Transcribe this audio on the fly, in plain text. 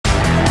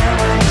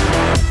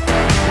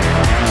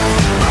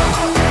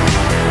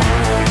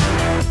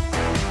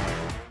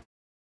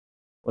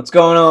What's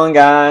going on,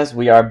 guys?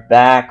 We are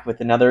back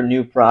with another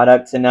new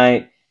product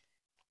tonight.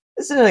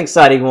 This is an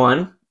exciting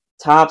one.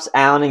 Topps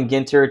Allen and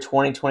Ginter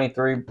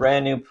 2023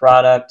 brand new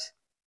product.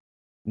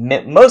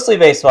 Mostly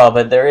baseball,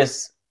 but there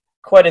is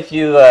quite a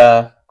few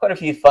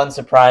fun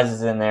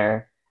surprises in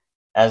there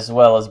as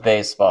well as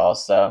baseball.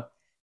 So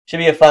should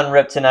be a fun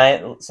rip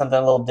tonight. Something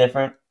a little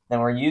different than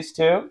we're used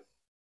to.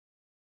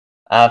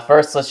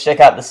 First, let's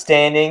check out the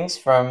standings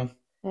from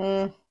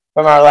our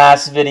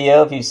last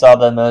video. If you saw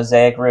the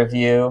Mosaic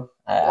review.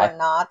 Or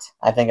not.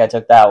 I think I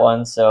took that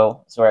one,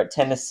 so we're at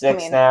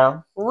 10-6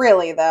 now.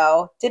 Really,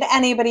 though? Did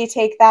anybody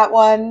take that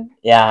one?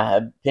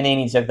 Yeah,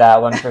 Panini took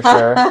that one for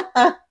sure.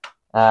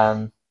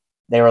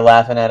 They were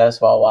laughing at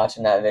us while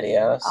watching that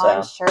video. So.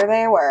 I'm sure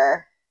they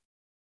were.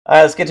 All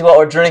right, let's get to what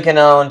we're drinking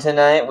on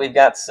tonight. We've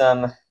got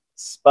some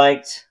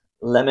spiked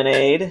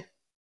lemonade.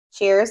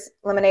 Cheers.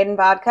 Lemonade and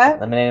vodka.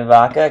 Lemonade and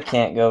vodka.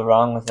 Can't go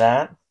wrong with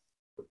that.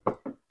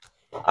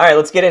 All right,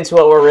 let's get into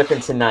what we're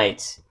ripping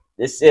tonight.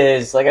 This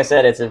is, like I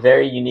said, it's a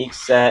very unique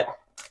set.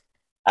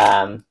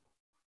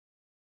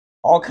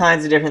 All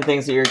kinds of different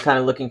things that you're kind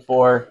of looking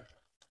for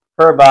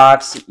per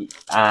box.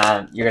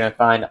 You're gonna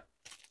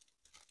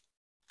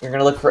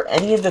look for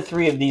any of the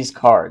three of these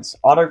cards: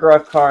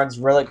 autograph cards,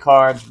 relic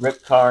cards,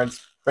 rip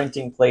cards,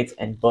 printing plates,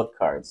 and book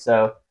cards.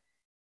 So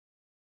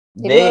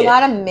they do a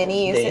lot of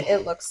minis.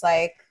 It looks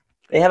like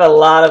they have a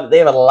lot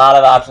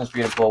of options for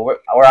you to pull. We're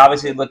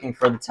obviously looking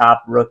for the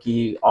top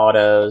rookie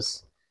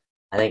autos.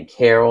 I think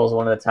Carroll's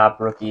one of the top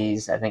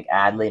rookies. I think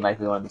Adley might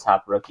be one of the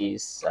top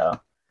rookies. So,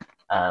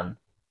 I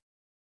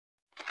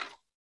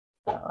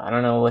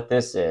don't know what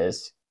this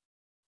is.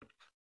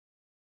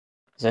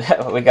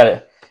 So we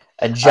got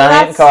a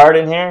giant card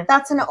in here.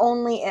 That's an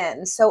only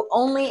in. So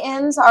only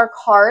ins are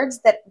cards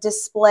that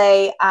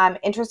display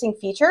interesting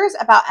features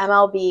about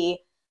MLB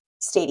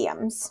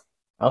stadiums.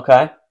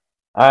 Okay.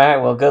 All right.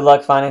 Well, good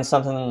luck finding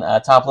something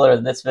top loader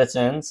that this fits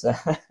in. So.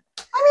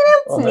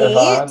 It's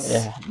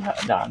neat. Yeah,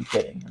 no, I'm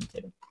kidding.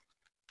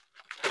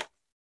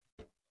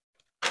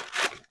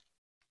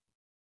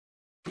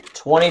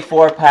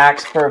 24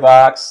 packs per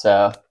box,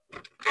 so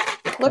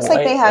looks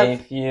like they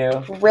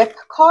have rip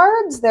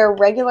cards. They're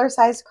regular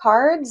sized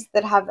cards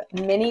that have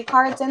mini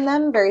cards in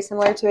them, very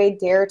similar to a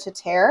Dare to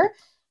Tear,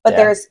 but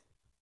there's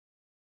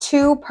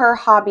 2 per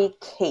hobby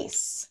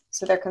case,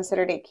 so they're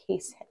considered a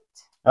case hit.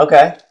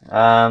 Okay.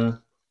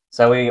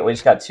 So we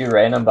just got 2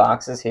 random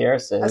boxes here.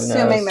 So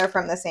assuming they're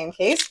from the same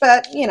case,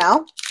 but you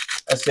know.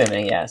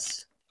 Assuming,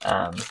 yes.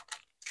 So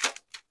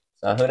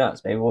who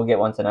knows? Maybe we'll get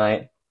one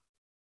tonight.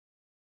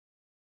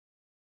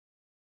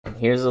 And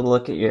here's a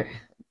look at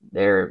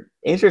their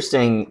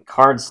interesting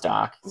card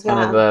stock. It's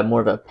kind of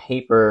more of a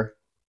paper.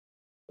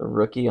 The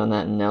rookie on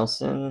that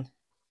Nelson,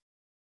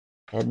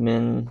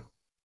 Edmund.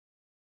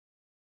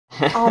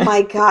 Oh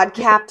my God,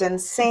 Captain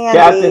Sandy.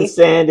 Captain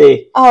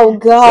Sandy. Oh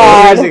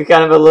God. So here's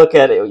kind of a look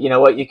at it. You know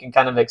what you can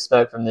kind of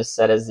expect from this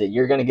set is that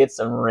you're going to get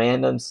some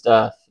random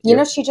stuff. You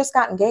know she just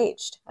got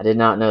engaged. I did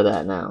not know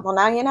that. No. Well,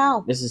 now you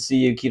know. Mrs.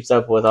 CU keeps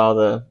up with all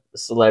the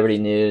celebrity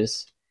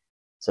news,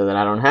 so that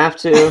I don't have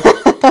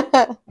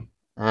to.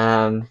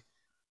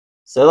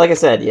 So like I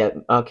said, yeah.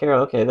 Oh,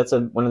 Carol. Okay, that's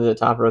one of the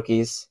top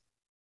rookies.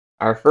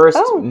 Our first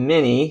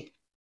mini.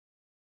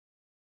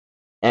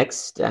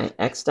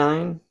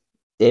 Eckstein.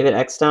 David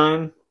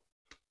Eckstein.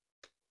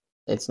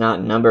 It's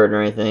not numbered or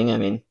anything. I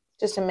mean,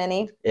 just a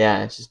mini.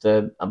 Yeah, it's just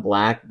a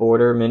black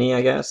border mini,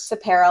 I guess. It's a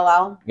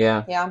parallel.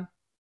 Yeah. Yeah.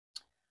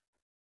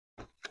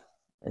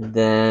 And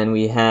then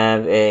we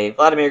have a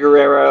Vladimir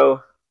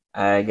Guerrero.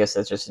 I guess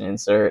that's just an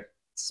insert.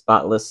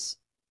 Spotless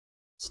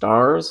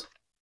Stars.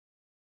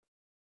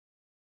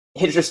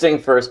 Interesting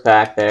first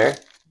pack there.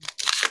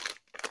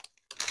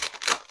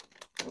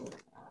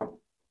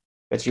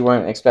 But you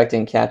weren't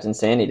expecting Captain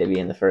Sandy to be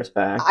in the first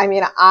pack. I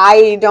mean,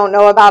 I don't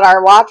know about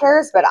our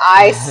watchers, but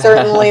I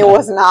certainly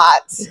was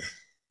not.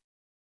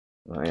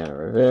 Mariano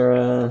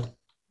Rivera,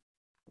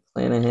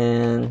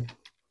 Flanagan.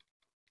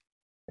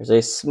 There's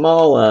a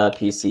small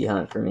PC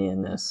hunt for me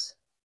in this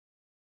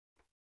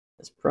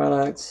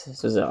product.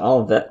 This is an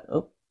all vet.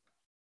 Oh,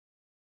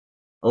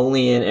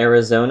 only in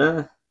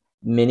Arizona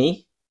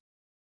mini.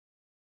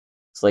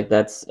 It's like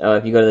that's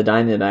if you go to the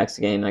Diamondbacks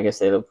game, I guess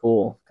they have a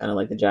pool, kind of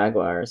like the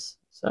Jaguars.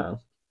 So,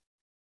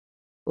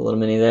 a little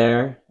mini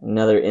there.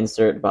 Another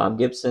insert Bob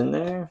Gibson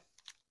there.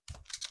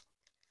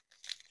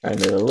 Try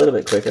to move a little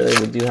bit quicker.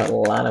 We do have a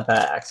lot of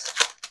packs.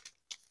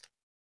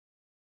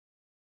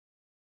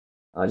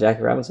 Oh,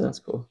 Jackie Robinson, that's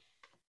cool.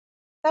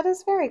 That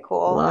is very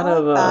cool. A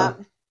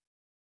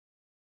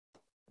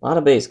lot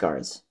of base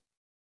cards.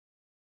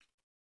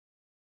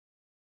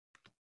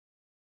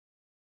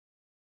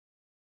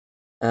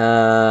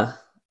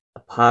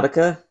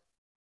 Apotica.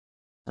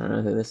 I don't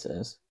know who this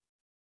is.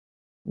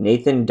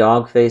 Nathan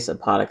Dogface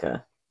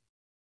Apotica.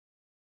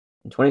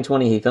 In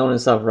 2020, he filmed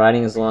himself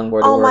riding his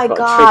longboard. Oh my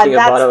God,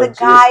 that's the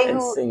guy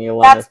who.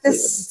 That's the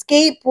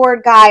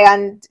skateboard guy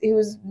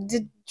who's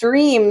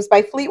Dreams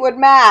by Fleetwood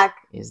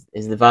Mac. Is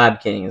the Vibe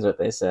King, is what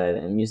they said,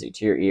 and music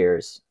to your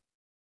ears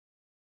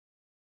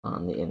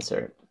on the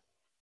insert.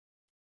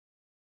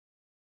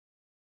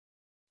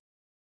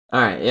 All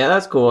right, yeah,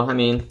 that's cool. I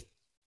mean,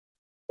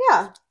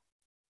 yeah,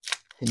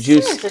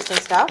 juice. some interesting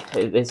stuff.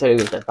 They said it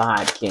was the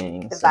Vibe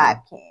King. The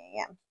Vibe King,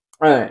 yeah.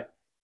 All right,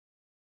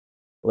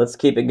 let's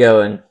keep it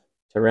going.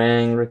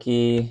 Terang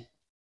rookie.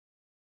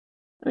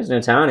 There's no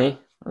Tani.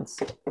 I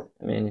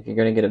mean, if you're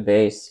gonna get a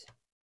base,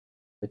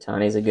 the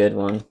Tani's a good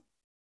one.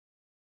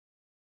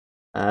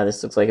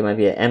 This looks like it might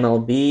be an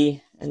MLB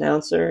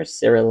announcer,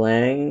 Sarah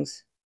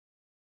Langs.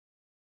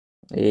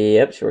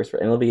 Yep, she works for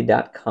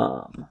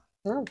MLB.com.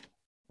 Oh.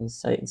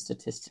 Insight and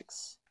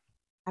statistics.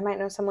 I might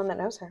know someone that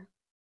knows her.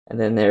 And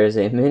then there's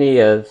a mini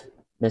of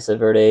Mesa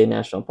Verde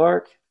National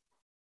Park.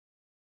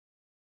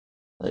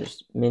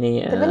 There's mini.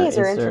 The minis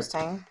are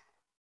interesting.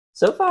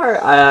 So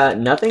far,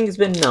 nothing's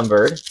been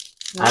numbered.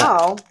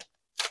 No.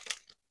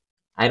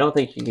 I don't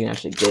think you can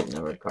actually get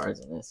numbered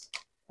cards in this.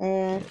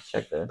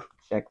 Check the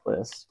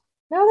checklist.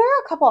 No, there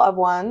are a couple of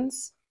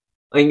ones.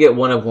 Oh, you can get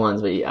one of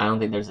ones, but I don't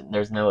think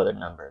there's no other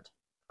numbered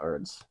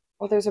cards.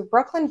 Well, there's a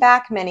Brooklyn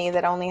Back mini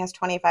that only has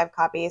 25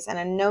 copies, and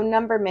a no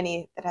number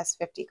mini that has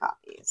 50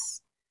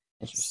 copies.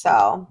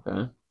 So.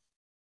 Okay.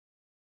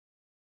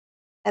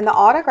 And the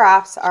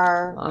autographs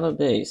are. A lot of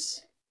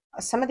base.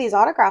 Some of these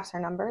autographs are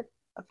numbered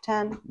of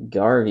 10.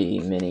 Garvey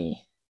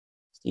mini.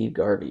 Steve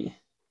Garvey.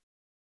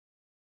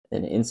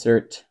 Then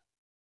insert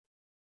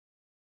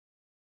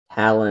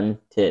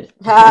talented.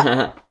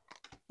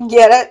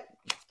 Get it?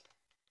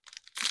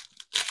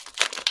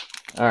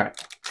 All right.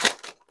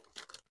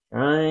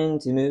 Trying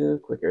to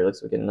move quicker.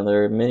 Looks like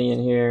another mini in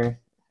here.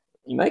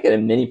 You might get a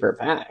mini per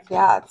pack.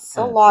 Yeah, it's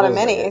a lot of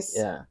minis.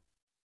 Like yeah.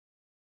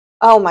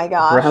 Oh my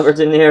gosh. Robert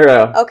De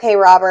Niro. Okay,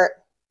 Robert.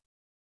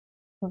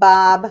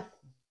 Bob.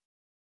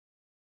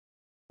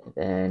 And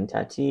then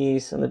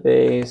Tatis on the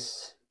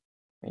base.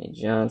 Randy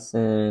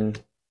Johnson.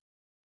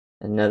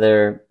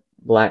 Another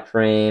black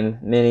frame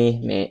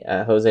mini.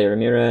 Jose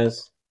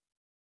Ramirez.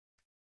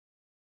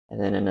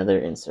 And then another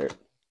insert.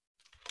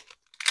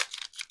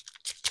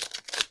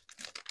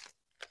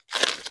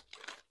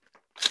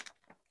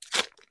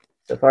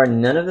 So far,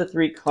 none of the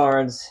 3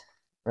 cards,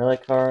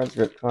 relic cards,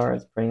 rip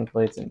cards, printing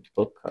plates, and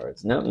book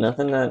cards. Nope,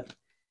 nothing what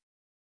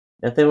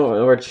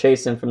we're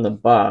chasing from the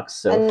box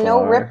so far. And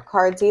no rip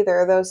cards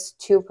either, those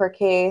 2 per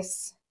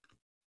case.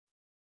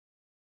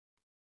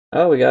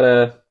 Oh, we got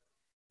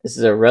this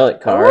is a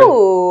relic card.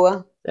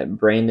 Ooh. That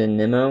Brandon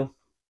Nimmo.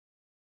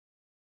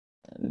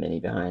 A mini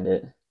behind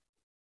it.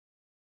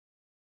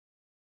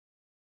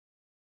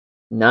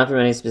 Not from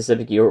any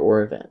specific year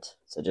or event.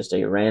 So just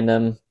a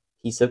random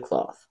piece of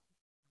cloth.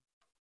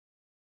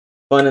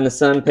 Fun in the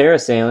Sun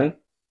parasailing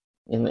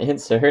in the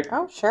insert.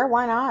 Oh, sure,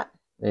 why not?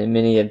 A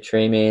mini of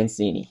Trey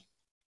Mancini.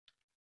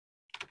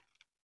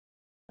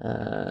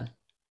 This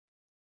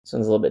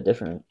one's a little bit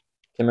different.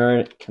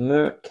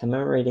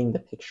 Commemorating the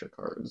picture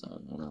cards. I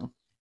don't know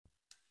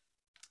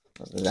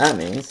what that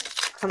means.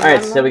 All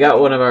right, so we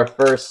got one of our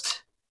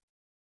first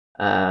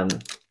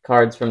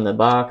cards from the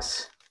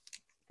box.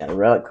 Got a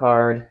relic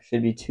card.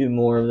 Should be 2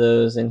 more of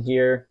those in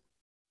here.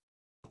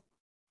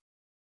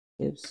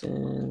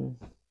 Gibson.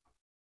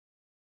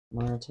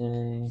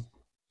 Marte.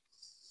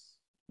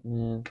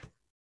 Smith.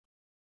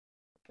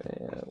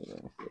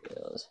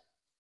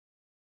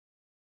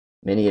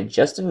 Mini of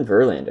Justin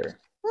Verlander.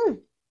 From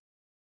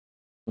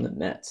the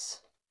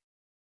Mets.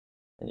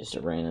 And just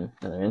a random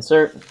another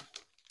insert.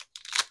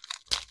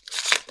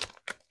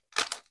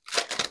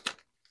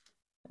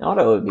 An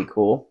auto would be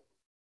cool.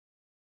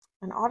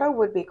 An auto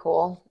would be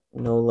cool.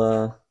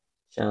 Nola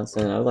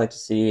Johnson. I would like to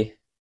see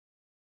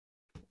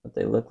what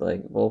they look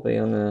like.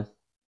 Volpe on the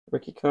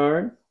rookie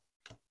card.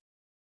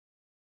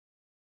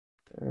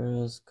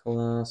 There's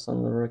Colas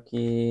on the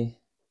rookie.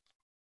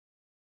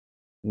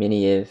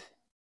 Mini of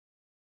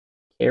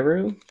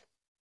Carew.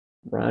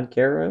 Rod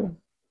Carew.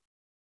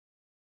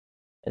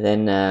 And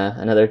then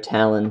another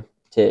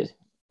talented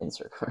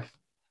insert card.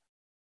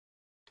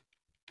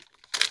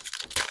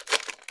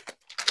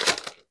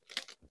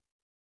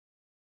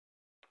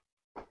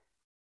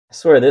 I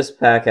swear this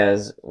pack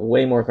has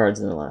way more cards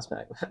than the last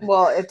pack.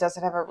 Well, does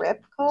it have a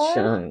rip card?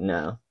 Chung,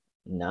 no.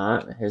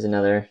 Not. Here's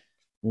another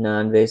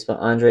non-baseball.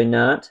 Andre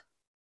Knott.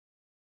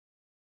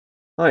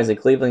 Oh, he's a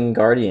Cleveland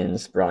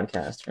Guardians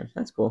broadcaster.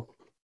 That's cool.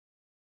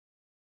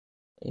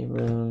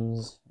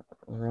 Abrams.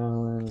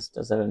 Rollins.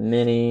 Does have a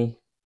mini.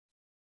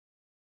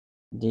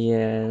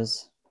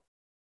 Diaz.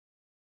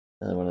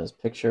 Another one of those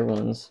picture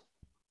ones.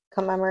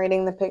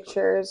 Commemorating the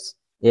pictures.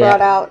 Yeah.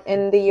 Brought out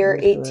in the year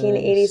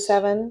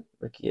 1887.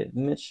 Rookie of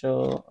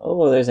Mitchell.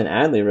 Oh, there's an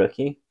Adley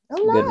rookie.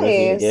 That's nice. Good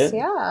rookie to get.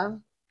 Yeah.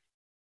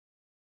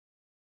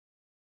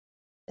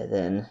 And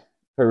then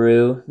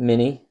Peru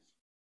mini.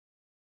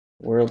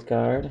 World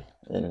card.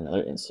 And then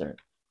another insert.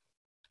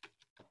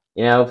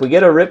 You know, if we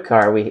get a rip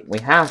card, we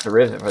have to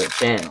rip it for the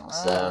channel.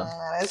 So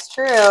that is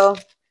true.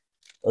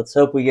 Let's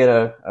hope we get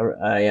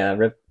a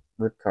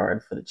rip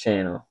card for the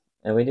channel.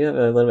 And we do have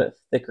a little bit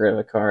thicker of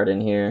a card in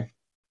here.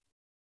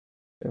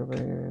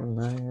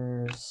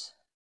 Myers.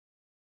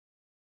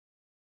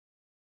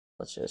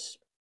 Let's just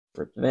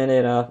rip the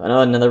Band-Aid off.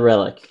 Oh, another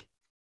relic.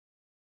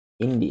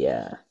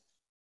 India.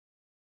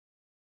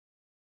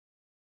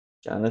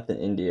 Jonathan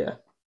India.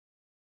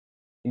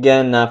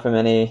 Again, not from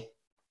any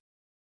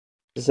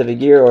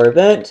specific year or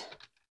event.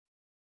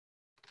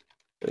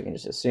 We can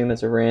just assume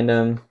it's a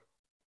random.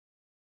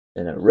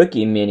 Then a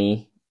rookie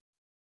mini,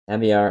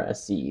 Javier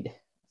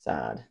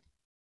Assad.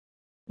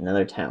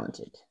 Another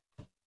talented.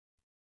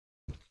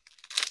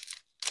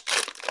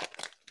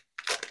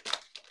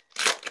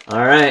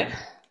 All right,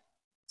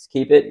 let's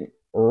keep it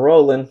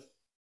rolling.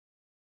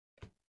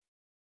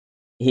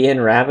 Ian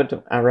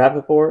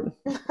Rappaport,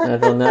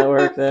 NFL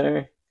Network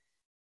there.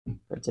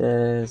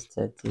 Cortez,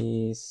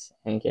 Tatis,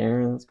 Hank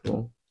Aaron, that's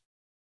cool.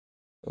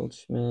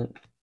 Goldschmidt.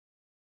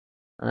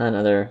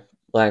 Another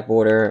Black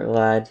Border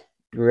Vlad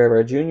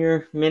Guerrero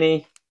Jr.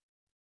 mini.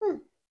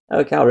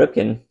 Oh, Cal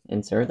Ripken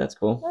insert, that's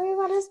cool.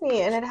 Oh, that is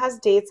neat, and it has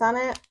dates on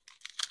it.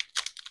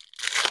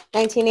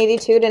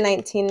 1982 to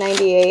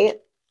 1998.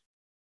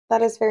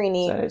 That is very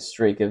neat. Is that a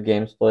streak of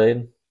games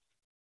played?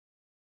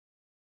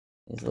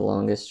 Is the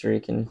longest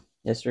streak in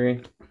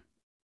history.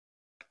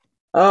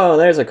 Oh,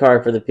 there's a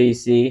card for the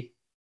PC.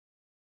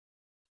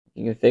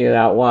 You can figure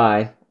out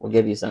why. We'll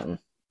give you something.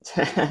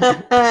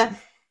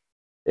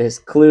 There's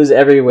clues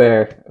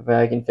everywhere, but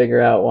I can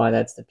figure out why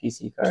that's the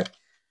PC card.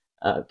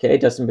 Okay,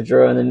 Dustin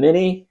Pedroia in the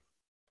mini.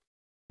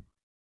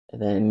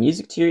 And then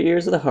Music to Your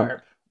Ears of the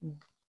Harp.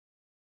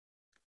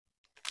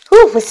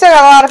 Whew, we still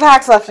got a lot of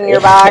packs left in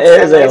your box.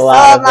 There's a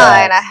lot of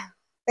mine. I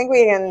think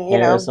we can,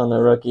 Harris on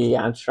the rookie.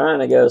 I'm trying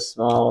to go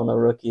small on the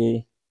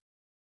rookie.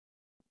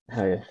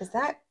 Is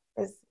that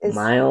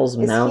Miles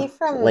Mount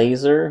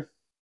Laser?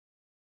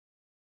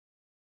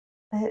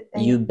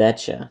 You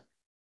Betcha.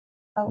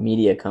 Oh.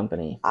 Media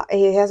company.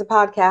 He has a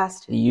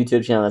podcast. The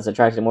YouTube channel that's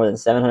attracted more than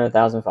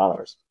 700,000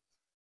 followers.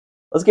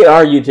 Let's get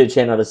our YouTube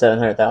channel to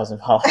 700,000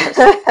 followers.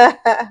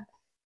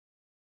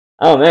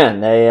 Oh man,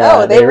 they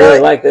really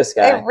like this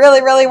guy. They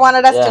really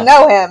wanted us to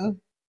know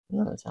him.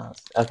 No, that's awesome.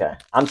 Okay,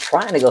 I'm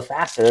trying to go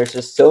faster. There's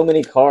just so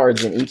many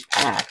cards in each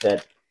pack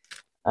that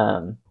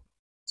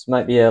this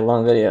might be a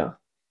long video.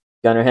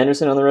 Gunnar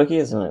Henderson on the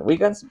rookies. We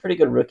got some pretty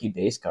good rookie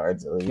base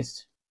cards at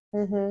least.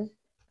 Mm-hmm.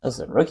 That's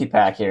a rookie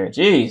pack here.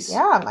 Jeez.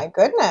 Yeah, my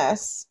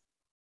goodness.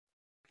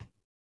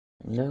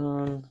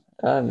 No.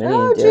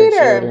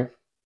 Ginter.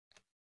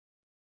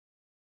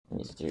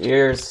 Music to Your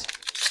Ears.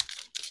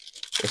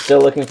 We're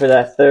still looking for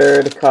that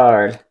third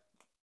card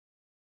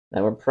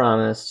that we're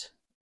promised.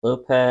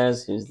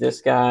 Lopez, who's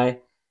this guy?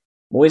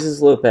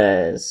 Moises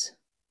Lopez.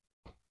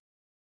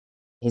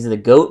 He's the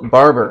GOAT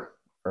barber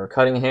for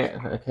cutting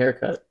a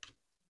haircut.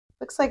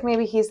 Looks like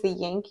maybe he's the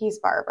Yankees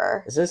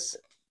barber. Is this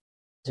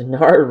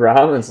Denard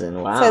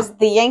Robinson? Wow. It says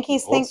the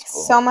Yankees think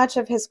so much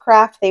of his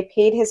craft, they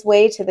paid his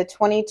way to the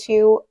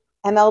 22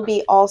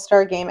 MLB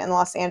All-Star game in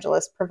Los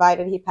Angeles,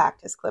 provided he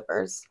packed his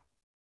clippers.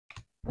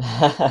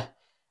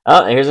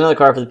 Oh, here's another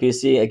card for the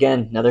PC.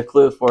 Again, another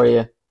clue for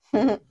you.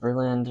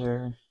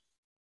 Verlander.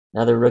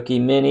 Another rookie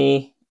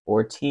mini.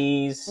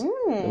 Ortiz.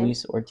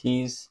 Luis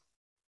Ortiz.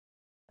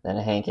 Then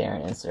a Hank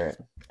Aaron insert.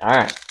 All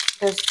right.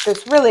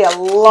 There's really a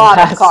lot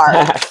of cards.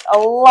 Pack. A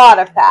lot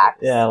of packs.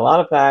 Yeah, a lot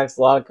of packs,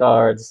 a lot of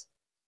cards.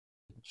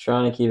 I'm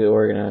trying to keep it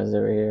organized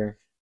over here.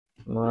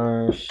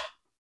 Marsh.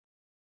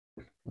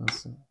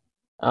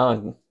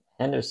 Oh,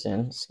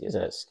 Henderson. Is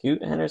that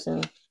Scoot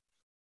Henderson?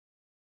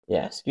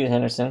 Yeah, Scoot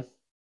Henderson.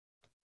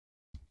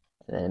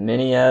 And then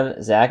mini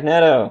of Zach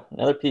Neto.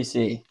 Another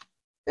PC.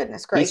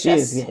 Goodness gracious. PC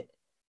is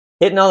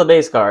hitting all the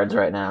base cards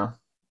right now.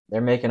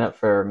 They're making up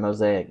for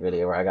Mosaic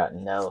video where I got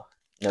no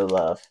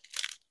love.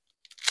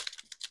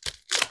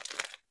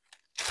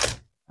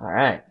 All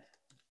right.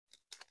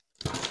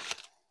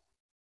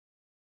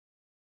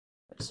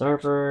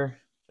 Sarper,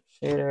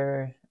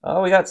 shader.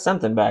 Oh, we got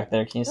something back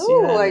there. Can you see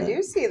that? Oh, I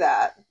do see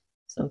that.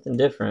 Something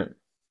different.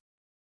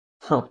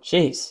 Oh,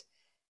 jeez.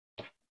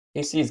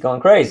 PC's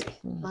going crazy.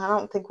 I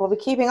don't think we'll be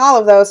keeping all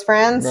of those,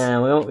 friends.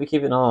 Nah, we won't be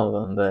keeping all of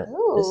them, but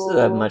this is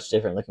a much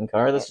different looking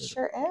card. It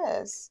sure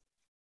is.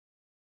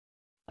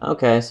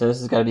 Okay, so this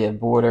has got to be a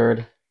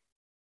bordered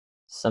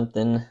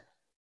something.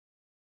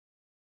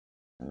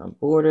 And a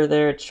border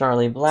there,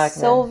 Charlie Blackmon.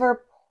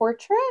 Silver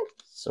portrait?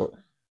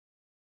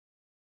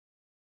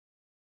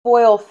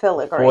 Foil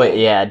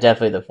filigree. Yeah,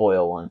 definitely the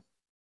foil one.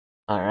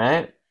 All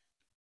right.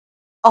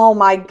 Oh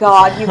my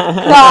God, you've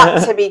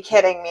got to be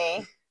kidding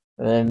me.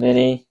 The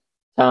mini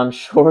Tom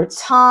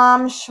Schwartz.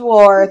 Tom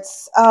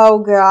Schwartz. Oh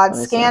God,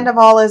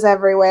 Scandival is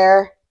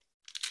everywhere.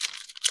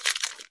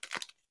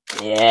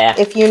 Yeah.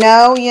 If you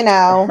know, you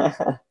know.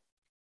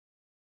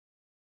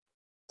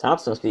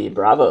 Top's must be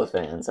Bravo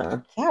fans, huh?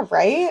 Yeah,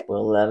 right?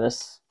 Will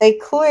Levis. They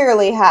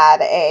clearly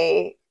had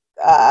a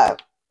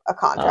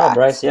contract. Oh,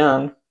 Bryce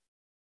Young.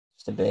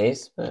 Just a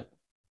base, but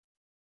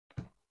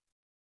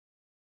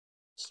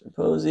Mr.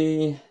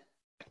 Posey.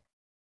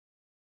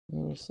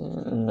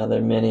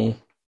 Another mini.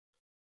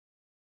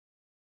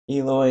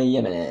 Eloy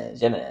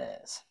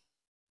Jimenez.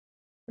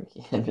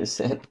 Ricky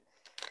Henderson.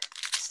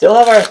 Still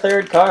have our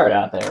third card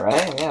out there,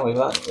 right? Yeah, we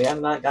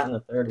have not gotten the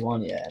third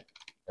one yet.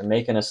 They're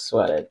making us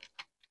sweat it.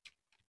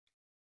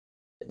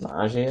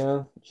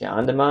 DiMaggio,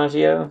 John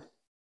DiMaggio,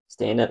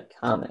 stand-up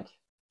comic.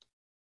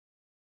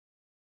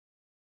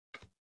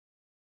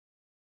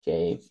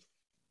 Jay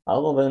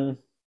Sullivan.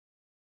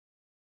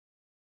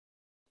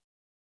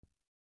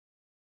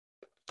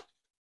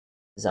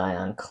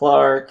 Zion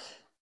Clark.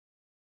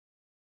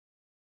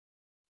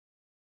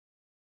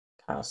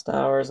 Kyle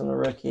Stowers on the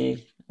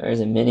rookie. There's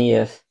a mini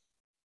of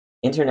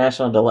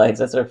International Delights.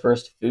 That's our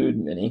first food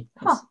mini.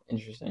 That's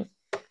interesting.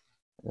 And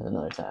then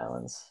another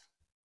Talons.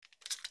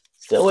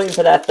 Still waiting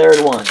for that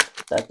third one.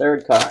 That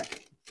third card.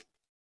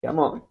 Come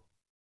on.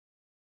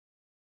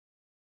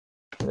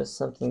 There's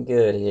something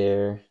good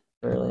here.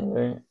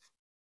 Verlander.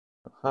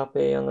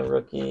 Hoppe on the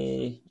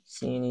rookie.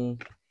 Mancini.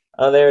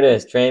 Oh, there it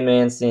is. Trey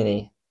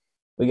Mancini.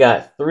 We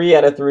got 3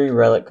 out of 3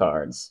 relic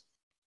cards.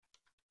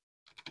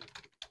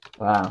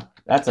 Wow,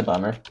 that's a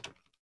bummer.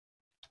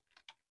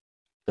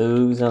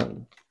 Boogs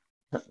on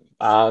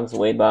Boggs,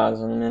 Wade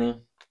Boggs on the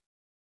mini.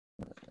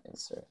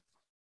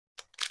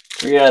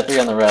 3 out of 3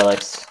 on the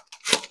relics.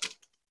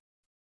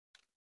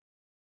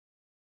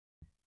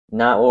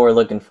 Not what we're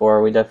looking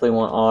for. We definitely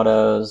want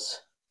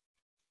autos.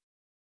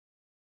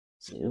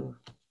 So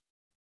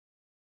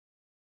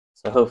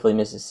hopefully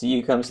Mrs.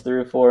 CU comes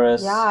through for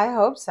us. Yeah, I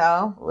hope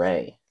so.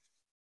 Ray.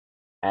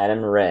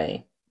 Adam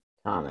Ray.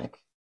 Comic.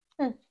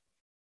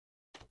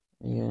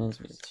 Years.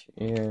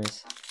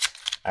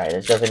 Alright,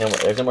 there's definitely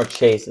there's no more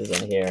chases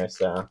in here,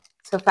 so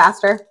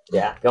faster.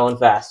 Yeah, going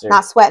faster.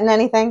 Not sweating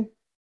anything.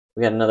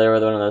 We got another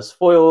one of those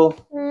foil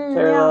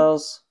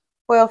parallels.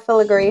 Yeah. Foil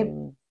filigree.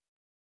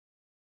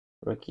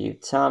 Rookie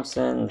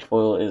Thompson.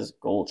 Foil is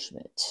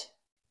Goldschmidt.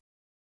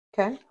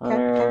 Okay.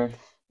 Hunter.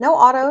 No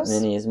autos.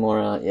 Mini is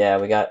more. Yeah,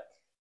 we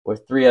were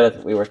 3 out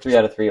of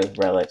 3 with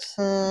relics.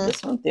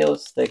 This one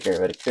feels thicker,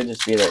 but it could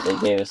just be that they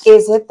gave us.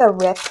 Is it the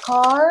rip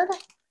card?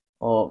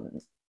 Oh,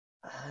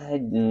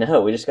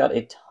 no. We just got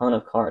a ton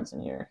of cards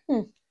in here.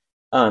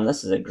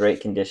 This is a great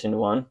conditioned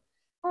one.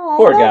 Oh,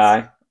 poor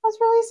guy. That's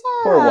really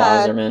sad. Poor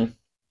Wazerman.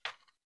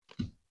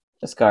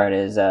 This card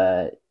is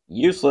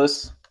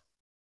useless.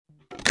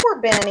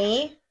 Poor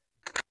Benny.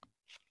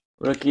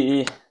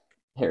 Rookie.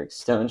 Eric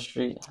Stone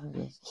Street.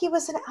 He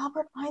was an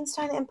Albert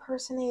Einstein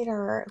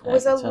impersonator who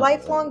was a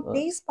lifelong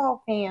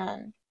baseball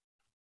fan.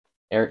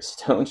 Eric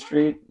Stone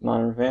Street,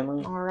 Modern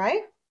Family. All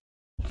right.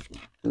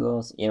 Who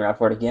else? Ian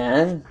Rappaport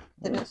again.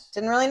 Didn't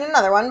really need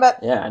another one, but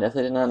yeah, I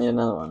definitely did not need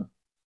another one.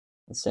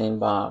 The same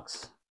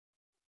box.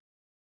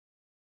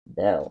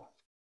 Bell.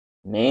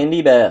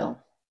 Mandy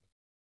Bell.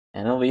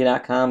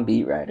 MLB.com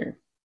beat writer.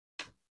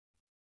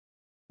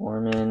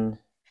 Foreman.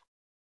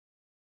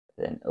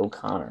 Then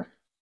O'Connor.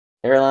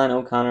 Caroline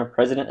O'Connor,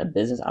 President of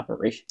Business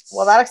Operations.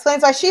 Well, that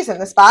explains why she's in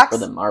this box. For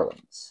the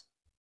Marlins.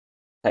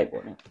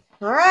 Kiteboarding.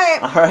 All right.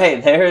 All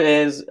right, there it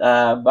is.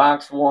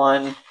 Box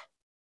 1.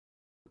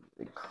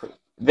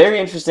 Very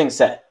interesting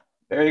set.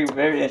 Very,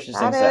 very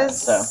interesting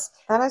set.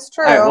 That is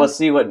true. All right, let's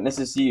see what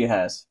Mrs. CU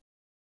has.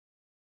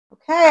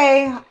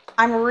 Okay.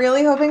 I'm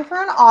really hoping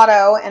for an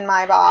auto in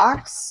my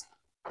box.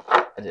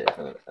 I did it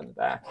from the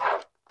back.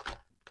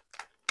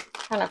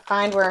 Trying to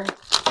find where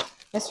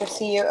Mr.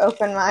 CU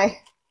opened my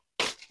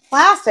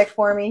plastic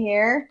for me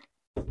here.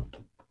 Okay.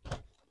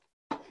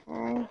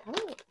 Oh,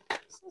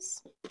 this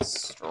is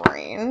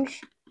strange.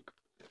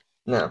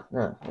 No,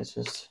 it's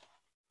just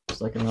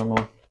like a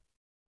normal.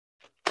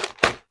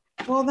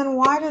 Well, then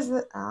why does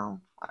it? Oh,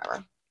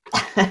 whatever.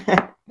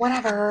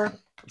 Whatever.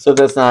 So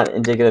that's not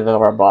indicative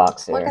of our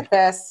box here. Look at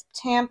this.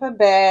 Tampa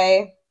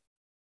Bay.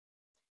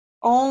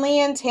 Only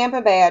in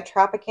Tampa Bay at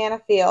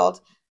Tropicana Field.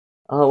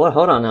 Oh, what?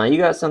 Hold on now. You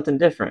got something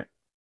different.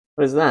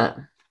 What is that?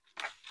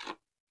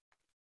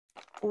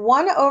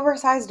 One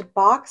oversized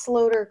box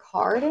loader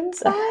card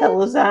inside? What the hell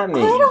does that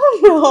mean? I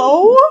don't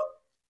know.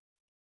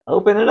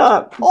 Open it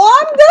up. Oh,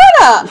 I'm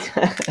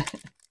gonna.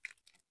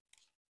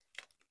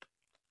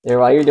 There,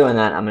 while you're doing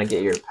that, I'm gonna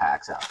get your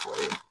packs out for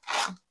you.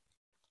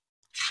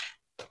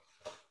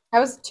 I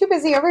was too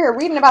busy over here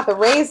reading about the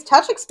Rays'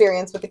 touch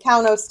experience with the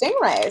Kauno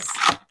Stingrays.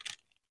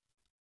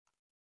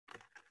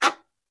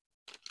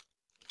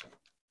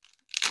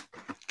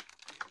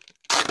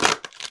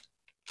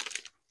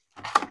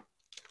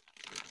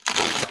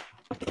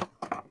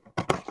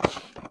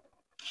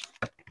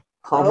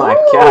 Oh my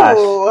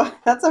gosh.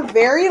 That's a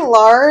very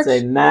large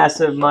It's a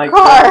massive mic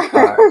card.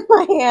 card.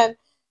 My hand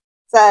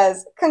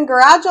says,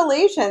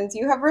 congratulations,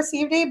 you have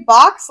received a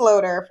box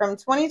loader from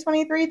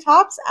 2023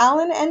 Topps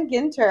Allen and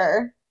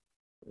Ginter.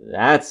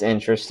 That's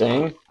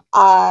interesting.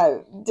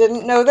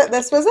 Didn't know that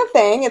this was a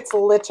thing. It's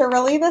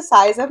literally the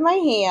size of my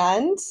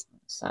hand.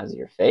 Size of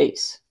your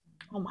face.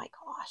 Oh my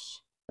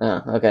gosh.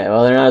 Oh, okay.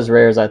 Well, they're not as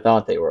rare as I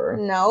thought they were.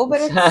 No,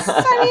 but it's,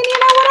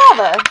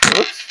 whatever.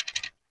 Oops.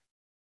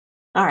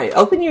 All right,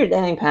 open your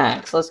dang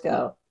packs. Let's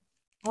go.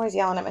 I'm always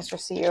yelling at Mr.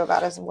 CU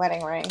about his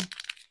wedding ring.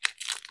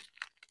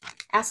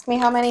 Ask me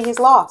how many he's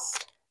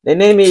lost. They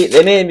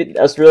made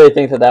us really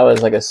think that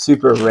was like a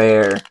super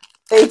rare.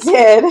 They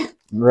did.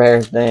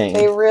 Rare thing.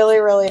 They really,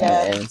 really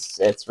did. And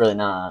it's really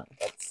not.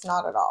 It's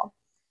not at all.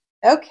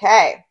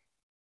 Okay.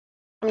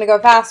 I'm going to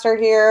go faster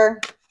here.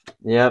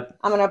 Yep.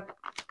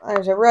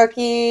 There's a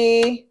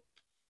rookie.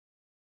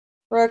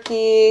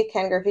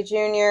 Ken Griffey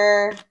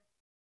Jr.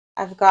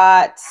 I've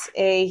got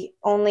a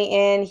Only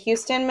in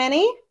Houston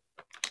mini.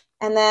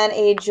 And then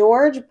a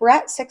George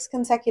Brett 6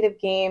 consecutive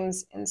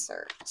games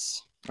insert.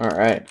 All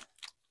right.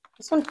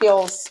 This one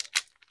feels...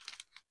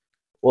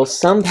 Well,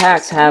 some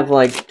packs have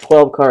like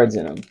 12 cards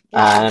in them.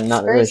 Yeah, I'm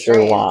not really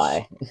sure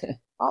why.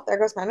 Well, there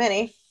goes my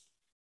mini.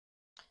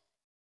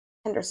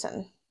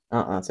 Henderson.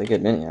 Oh, that's a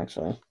good mini,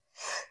 actually.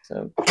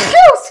 So,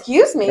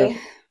 excuse me.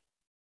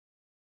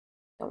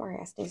 Don't worry,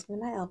 I sneezed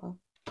into my elbow.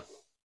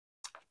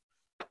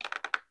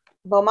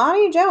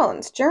 Bomani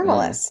Jones,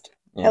 journalist,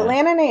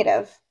 Atlanta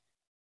native.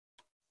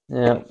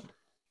 Yep.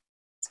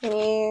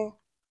 Skinny,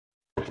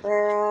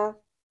 Cabrera,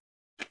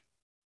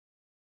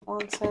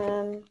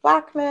 Swanson,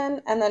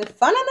 Blackman, and then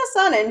Fun in the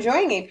Sun,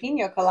 enjoying a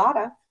pina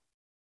colada.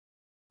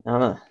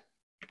 Not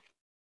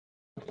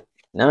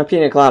a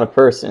pina colada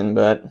person,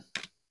 but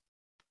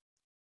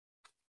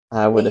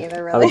I would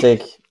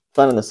take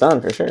Fun in the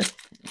Sun for sure.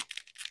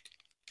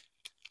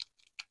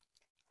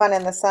 Fun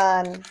in the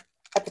Sun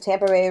at the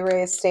Tampa Bay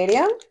Rays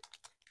Stadium.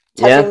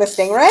 Touching the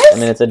Stingrays? I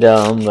mean, it's a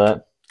dome,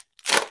 but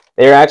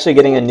they're actually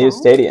getting a new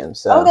stadium.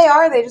 So. Oh, they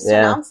are? They just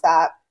announced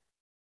that.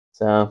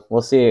 So,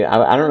 we'll see.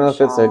 I don't know if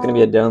it's going to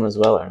be a dome as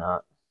well or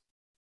not.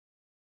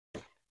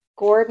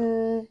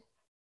 Gordon,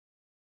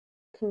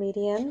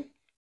 comedian.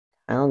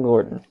 Al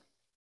Gordon.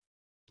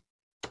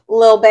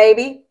 Lil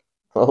Baby.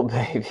 Lil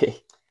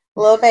Baby.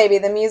 Lil Baby,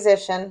 the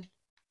musician.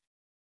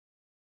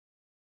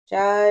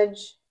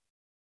 Judge.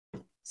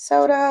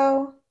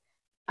 Soto.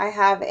 I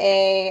have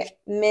a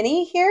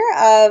mini here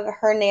of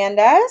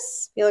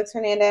Hernandez, Felix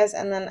Hernandez,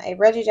 and then a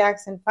Reggie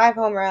Jackson 5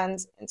 home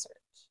runs insert.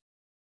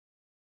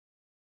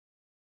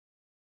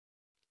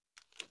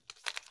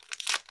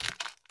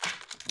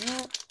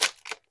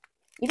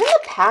 Even the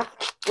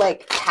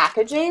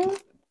packaging.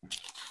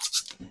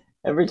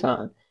 Every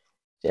time.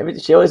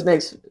 She always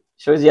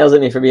yells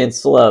at me for being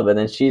slow, but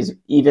then she's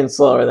even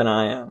slower than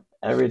I am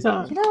every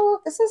time. You know,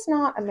 this is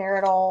not a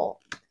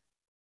marital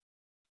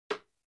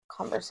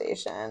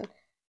conversation.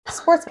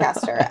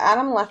 Sportscaster,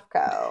 Adam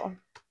Lefko.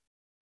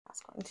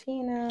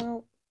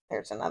 Pasquantino.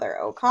 There's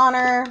another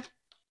O'Connor.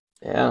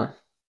 Yeah.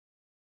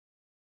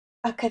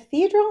 A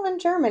cathedral in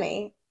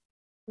Germany.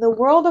 The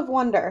World of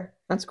Wonder.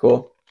 That's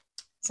cool.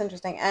 It's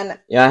interesting. And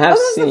yeah, this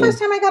is the first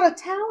time I got a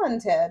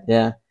talented.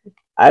 Yeah.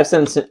 I've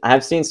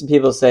seen some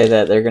people say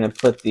that they're going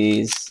to put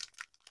these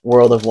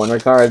World of Wonder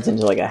cards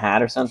into like a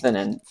hat or something,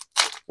 and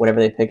whatever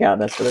they pick out,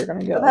 that's where they're going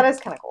to go. Well, that is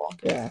kind of cool.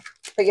 Yeah.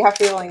 But you have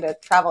to be willing to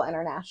travel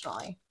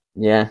internationally.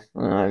 Yeah,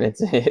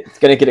 it's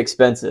going to get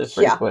expensive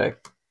pretty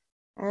quick.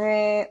 All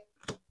right.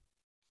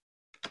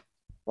 A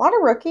lot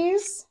of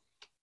rookies.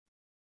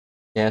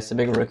 Yeah, it's a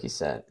big rookie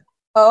set.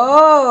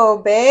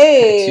 Oh,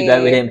 babe. Too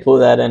bad we didn't pull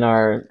that in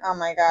our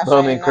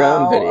Bowman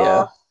Chrome video.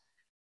 Oh.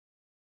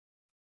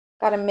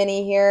 Got a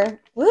mini here.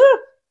 Woo!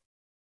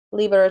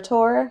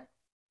 Liberator.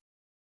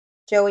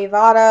 Joey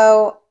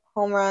Votto.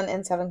 Home run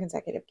in 7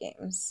 consecutive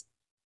games.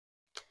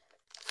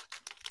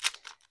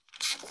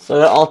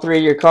 So all 3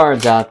 of your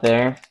cards out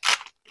there.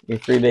 Your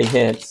 3 big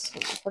hits.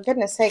 For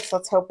goodness sakes,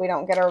 let's hope we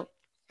don't get our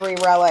 3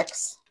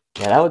 relics.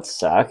 Yeah, that would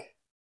suck.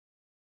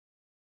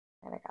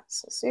 And I got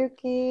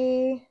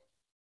Suzuki.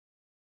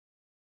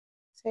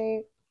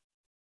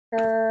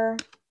 Saker.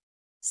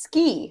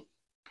 Ski.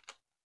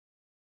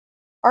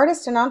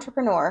 Artist and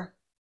entrepreneur.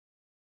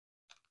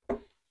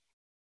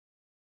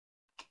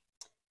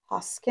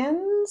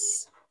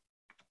 Hoskins.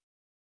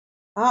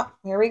 Oh,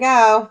 here we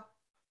go.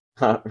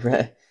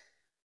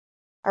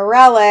 A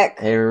relic.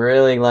 They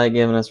really like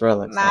giving us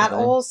relics. Matt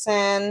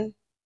Olson.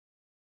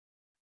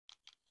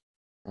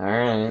 All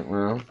right,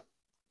 well,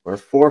 we're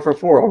 4 for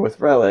 4 with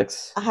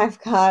relics. I've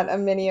got a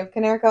mini of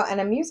Canerco and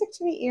a music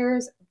to the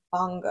ears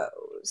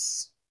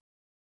bongos.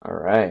 All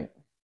right.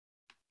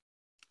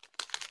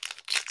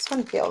 This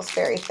one feels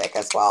very thick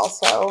as well,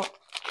 so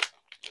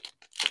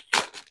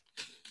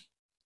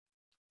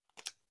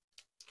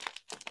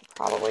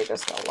probably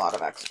just a lot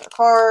of extra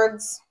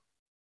cards.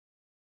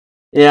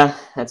 Yeah,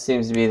 that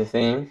seems to be the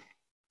theme.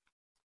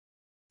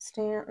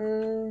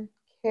 Stanton,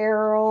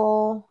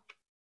 Carroll,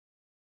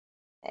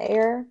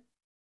 Ayer,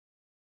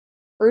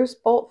 Bruce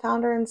Bolt,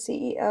 founder and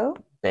CEO.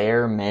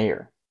 Bear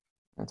Mayer.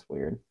 That's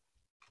weird.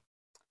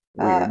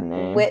 Weird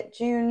name. Witt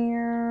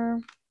Jr.,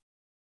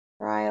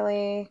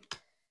 Riley,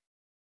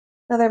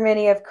 another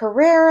mini of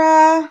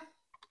Carrera,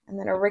 and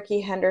then a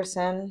Ricky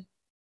Henderson.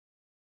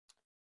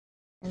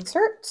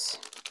 Insert.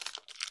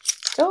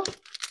 Still.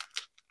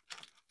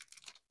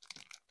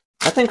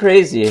 Nothing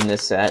crazy in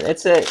this set.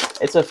 It's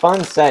a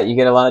fun set. You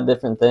get a lot of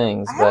different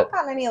things. I haven't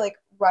gotten any like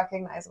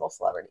recognizable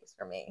celebrities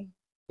for me.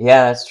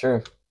 Yeah, that's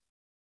true.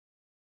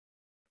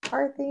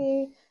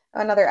 McCarthy,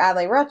 another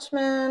Adley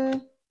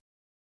Rutschman,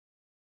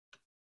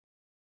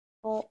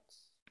 Bolt,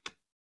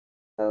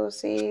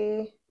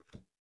 Posey,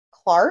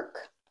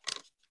 Clark,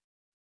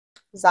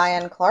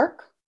 Zion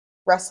Clark,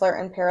 wrestler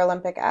and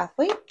Paralympic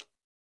athlete.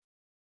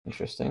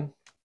 Interesting.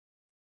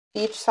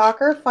 Beach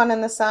soccer, Fun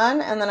in the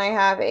Sun, and then I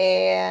have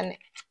I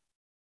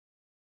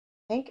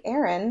think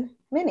Aaron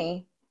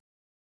mini.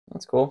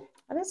 That's cool.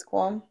 That is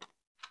cool.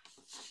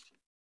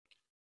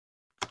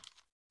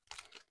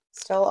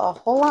 Still a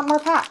whole lot more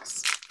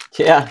packs.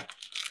 Yeah.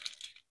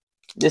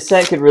 This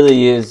set could really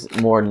use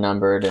more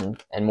numbered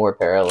and more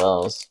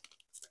parallels.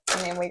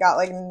 I mean, we got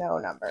like no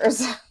numbers.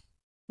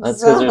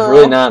 That's because there's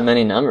really not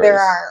many numbers. There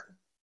aren't.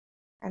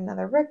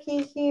 Another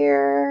rookie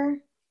here.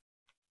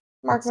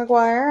 Mark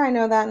McGuire, I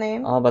know that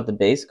name. All about the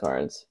base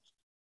cards.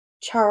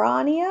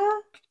 Charania?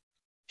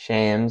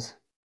 Shams.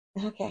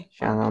 Okay.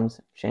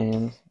 Shams.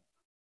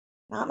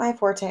 Not my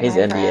forte, He's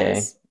my NBA.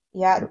 friends.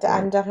 Yeah,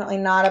 I'm definitely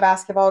not a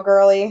basketball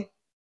girly.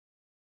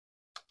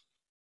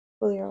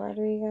 Julio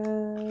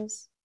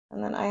Rodriguez.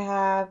 And then I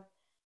have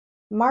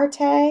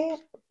Marte,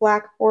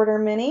 Black Border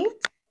Mini,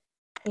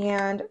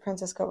 and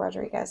Francisco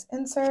Rodriguez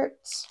insert.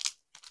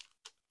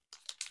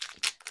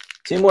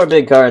 2 more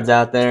big cards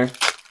out there.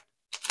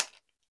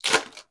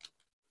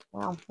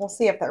 Well, we'll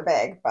see if they're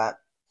big, but...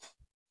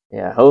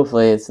 Yeah,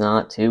 hopefully it's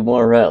not 2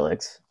 more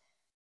relics.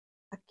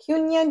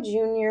 Acuna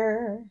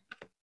Jr.,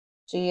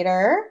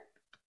 Jeter,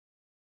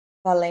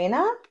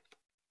 Valena,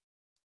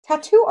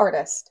 tattoo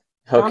artist,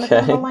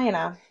 Jonathan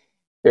Valena.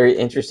 Very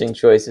interesting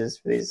choices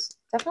for these.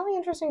 Definitely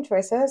interesting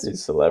choices.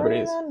 These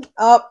celebrities.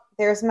 Oh,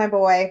 there's my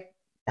boy.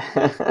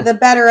 The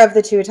better of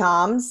the 2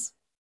 Toms.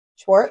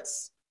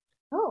 Schwartz.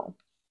 Oh.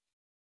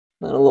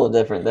 Not a little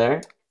different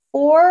there.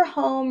 4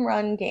 home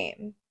run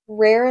game.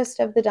 Rarest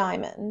of the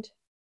diamond.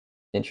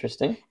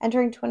 Interesting.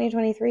 Entering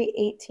 2023,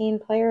 18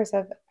 players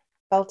have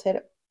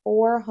belted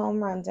 4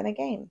 home runs in a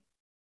game.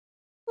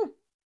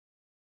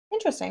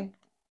 Interesting.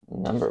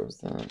 What number was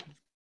that?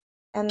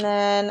 And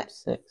then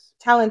 6.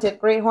 Talented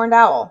Great Horned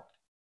Owl.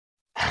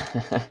 I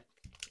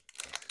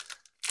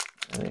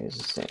think it's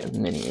just a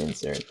mini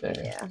insert there.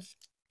 Yeah.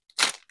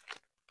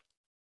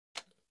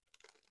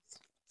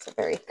 It's a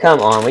very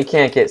Come on, we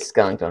can't get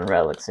skunked on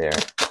relics here.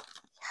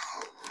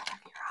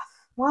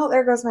 Well,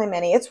 there goes my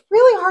mini. It's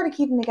really hard to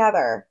keep them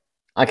together.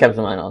 I kept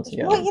mine all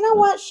together. Well, you know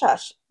what?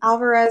 Shush.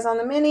 Alvarez on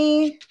the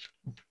mini.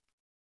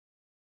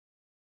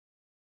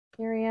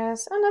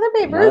 Curious. Another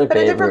Babe Ruth, but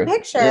a different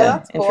picture. Yeah,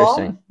 that's cool.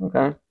 Interesting.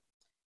 Okay.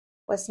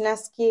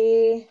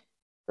 Wisniewski,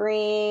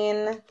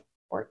 Green,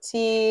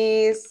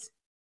 Ortiz,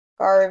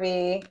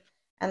 Garvey,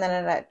 and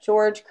then a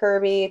George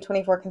Kirby,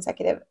 24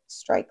 consecutive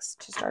strikes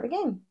to start a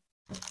game.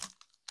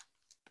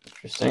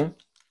 Interesting.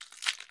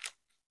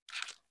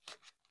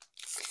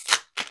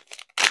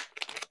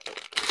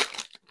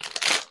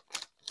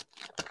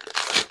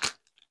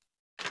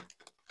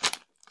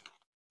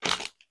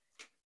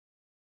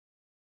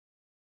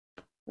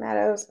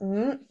 Meadows.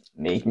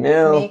 Meek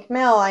Mill. Meek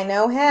Mill. I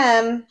know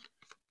him.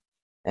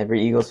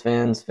 Every Eagles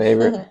fan's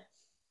favorite. Looks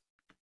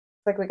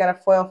like we got a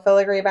foil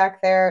filigree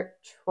back there.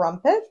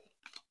 Trumpet.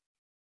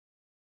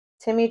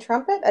 Timmy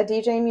Trumpet, a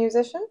DJ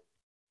musician.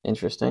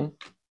 Interesting.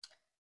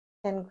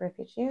 Ken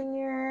Griffey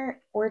Jr.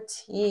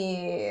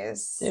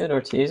 Ortiz. Dude,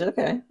 Ortiz,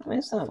 okay. I mean,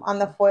 it's not on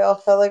the foil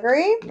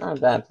filigree. Not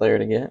a bad player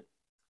to get.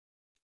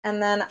 And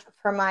then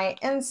for my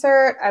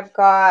insert, I've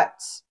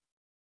got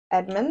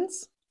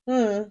Edmonds.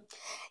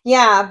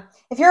 Yeah,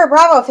 if you're a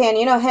Bravo fan,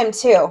 you know him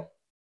too.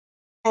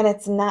 And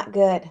it's not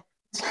good.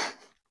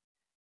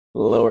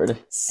 Lord.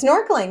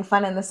 Snorkeling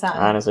fun in the sun.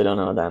 I honestly don't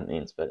know what that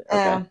means, but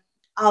okay.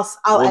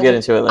 We'll get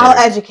into it later. I'll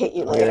educate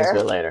you later. We'll get into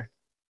it later.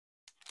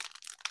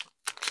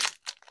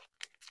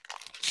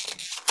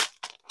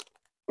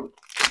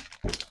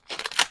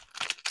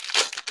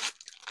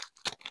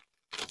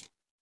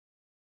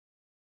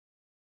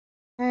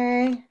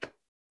 Okay.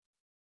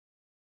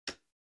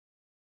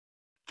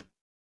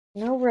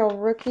 No real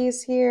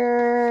rookies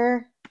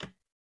here.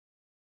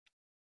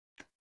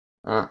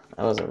 That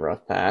was a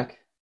rough pack.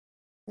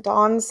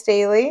 Don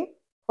Staley,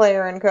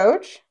 player and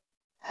coach,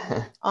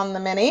 on the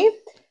mini.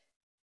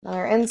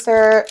 Another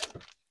insert.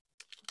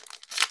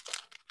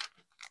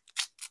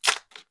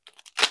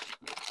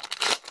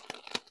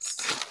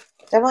 It's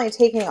definitely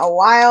taking a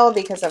while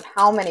because of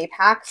how many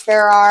packs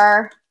there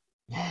are.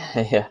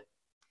 Yeah.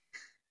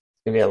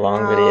 It's going to be a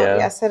long video.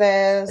 Yes, it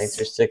is. Thanks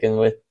for sticking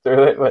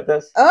through it with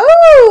us.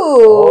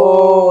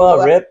 Oh!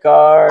 A rip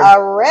card.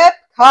 A rip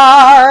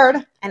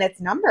card. And it's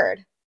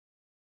numbered.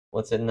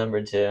 What's it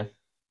numbered to?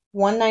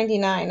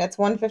 199. It's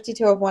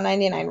 152 of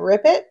 199.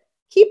 Rip it,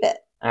 keep it.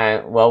 All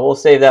right. Well, we'll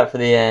save that for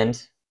the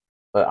end.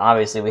 But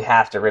obviously, we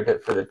have to rip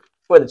it for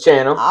the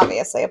channel.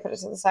 Obviously, I put it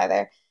to the side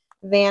there.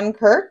 Van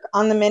Kirk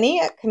on the mini,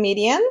 a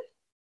comedian.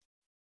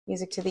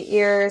 Music to the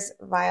ears,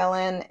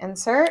 violin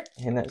insert.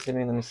 Hand that to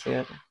me. Let me see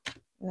it.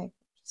 And I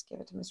just give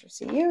it to Mr.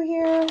 CU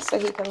here so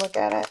he can look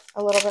at it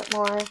a little bit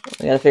more.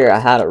 We got to figure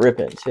out how to rip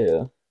it,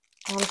 too.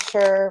 I'm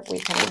sure we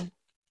can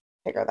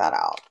figure that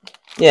out.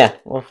 Yeah,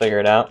 we'll figure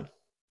it out.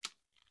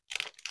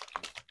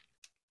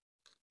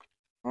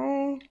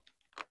 Okay.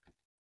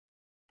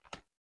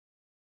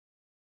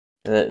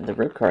 The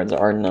rip cards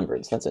are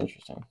numbered, so that's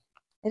interesting.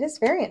 It is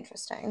very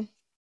interesting.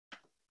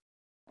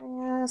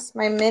 Yes,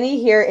 my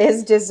mini here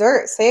is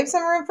dessert. Save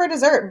some room for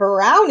dessert.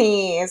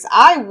 Brownies.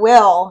 I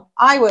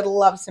would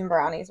love some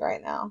brownies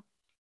right now.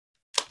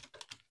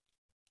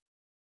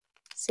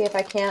 See if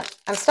I can't.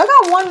 I've still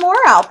got one more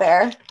out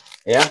there.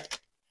 Yeah.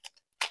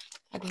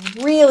 I'd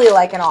really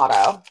like an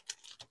auto.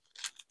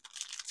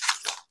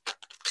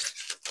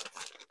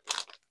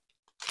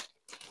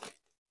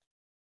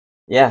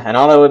 Yeah, an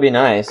auto would be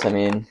nice. I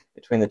mean,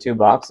 between the two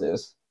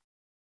boxes,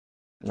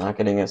 not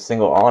getting a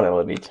single auto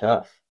would be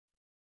tough.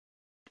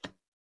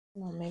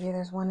 Well, maybe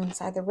there's one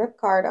inside the rip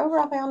card. Oh,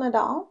 Rafael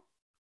Nadal.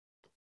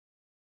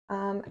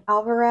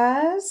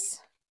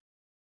 Alvarez.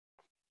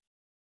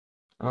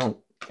 I don't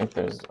think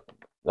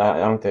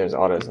there's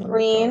autos in the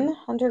Green, rip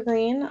card. Hunter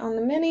Green on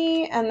the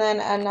mini, and then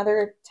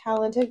another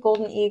talented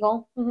Golden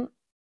Eagle. Mm-hmm.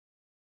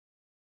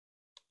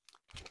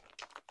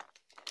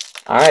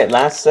 All right,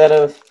 last set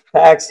of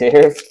packs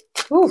here.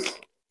 Oof.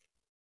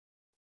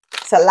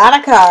 It's a lot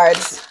of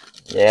cards.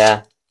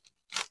 Yeah.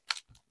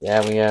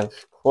 Yeah, we have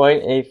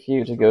quite a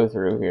few to go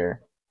through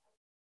here.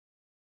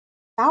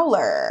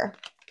 Fowler.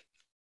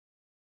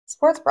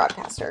 Sports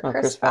broadcaster,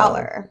 Chris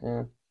Fowler.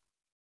 Yeah.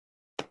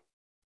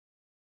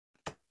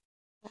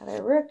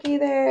 Another rookie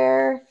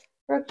there.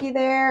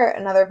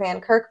 Another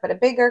Van Kirk, but a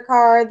bigger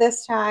card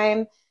this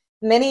time.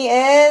 Mini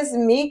is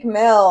Meek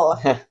Mill.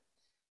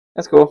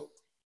 That's cool.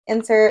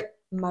 Insert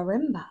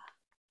Marimba.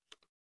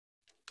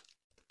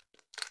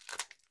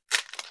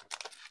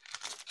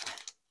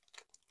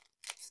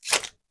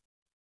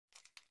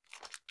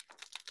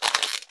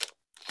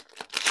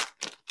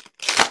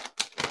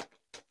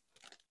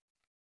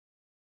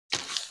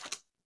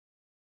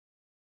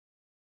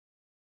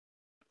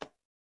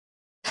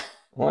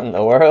 What in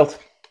the world?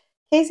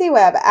 Casey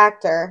Webb,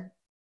 actor.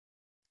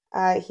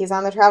 He's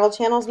on the Travel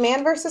Channel's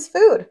Man vs.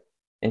 Food.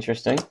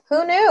 Interesting.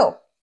 Who knew?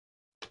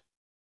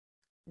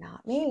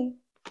 Not me.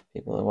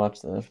 People that watch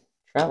the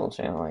Travel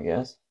Channel, I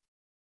guess.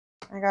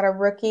 I got a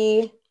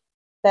rookie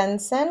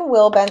Benson.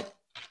 Will Benson.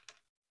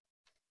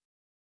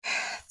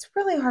 It's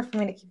really hard for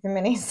me to keep the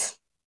minis.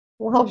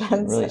 Will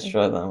Benson. Really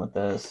struggling with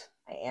those.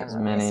 I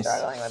am really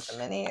struggling with the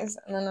minis.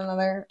 And then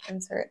another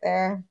insert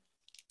there.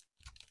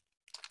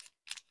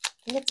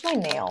 I think it's my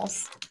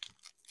nails.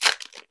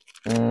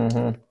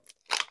 Mm-hmm.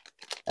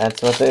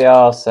 That's what they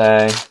all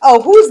say.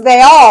 Oh, who's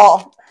they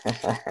all?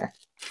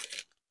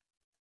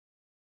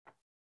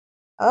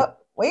 Oh,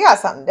 we got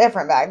something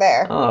different back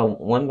there. Oh,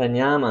 one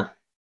Banyama.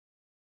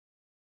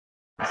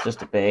 It's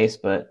just a base,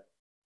 but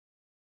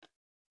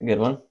a good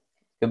one.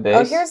 Good base.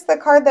 Oh, here's the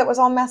card that was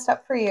all messed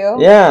up for you.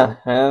 Yeah.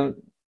 The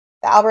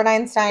Albert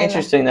Einstein.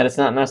 Interesting that it's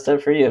not messed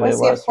up for you, but it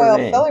was foil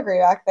for me. filigree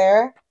back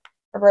there.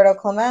 Roberto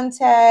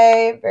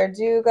Clemente,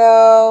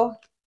 Verdugo,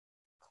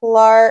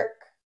 Clark.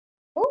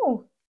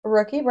 Ooh,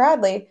 rookie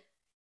Bradley.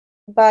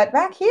 But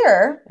back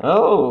here.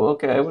 Oh,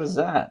 okay. What is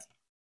that?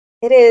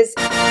 It is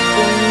a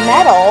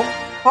metal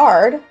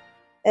card.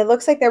 It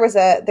looks like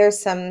there's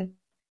some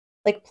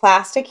like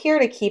plastic here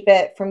to keep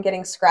it from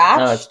getting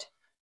scratched.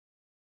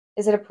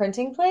 Is it a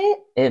printing plate?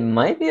 It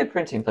might be a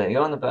printing plate.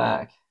 Go on the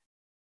back.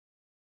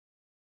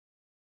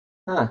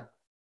 Huh.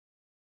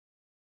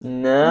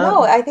 No.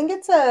 No, I think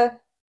it's a...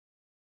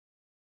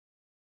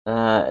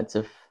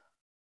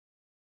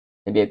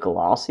 maybe a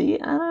glossy?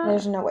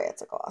 There's no way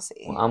it's a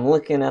glossy. Well, I'm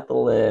looking at the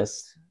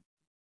list.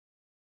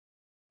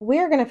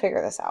 We're going to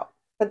figure this out,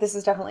 but this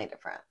is definitely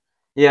different.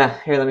 Yeah,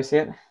 here, let me see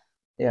it.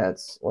 Yeah,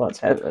 it's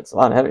heavy. It's a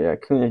lot heavier.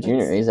 Acuna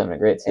Jr., he's having a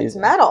great season. It's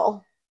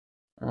metal.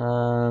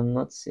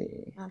 Let's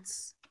see.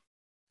 That's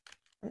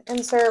an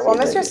insert. While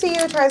Mr.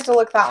 CU tries to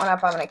look that one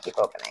up, I'm going to keep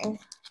opening.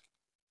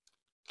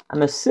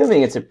 I'm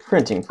assuming it's a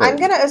printing plate. I'm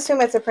going to assume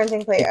it's a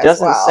printing plate as well. It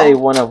doesn't say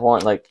one of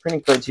one. Like,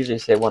 printing plates usually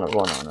say one of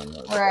one on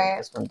them. Right.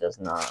 This one does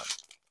not.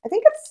 I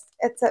think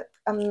it's a...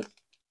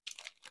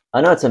 oh,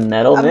 no, it's a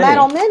metal mini. A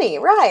metal mini,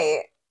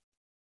 right.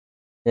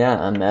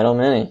 Yeah, a metal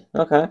mini.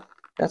 Okay,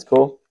 that's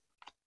cool.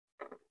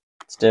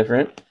 It's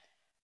different.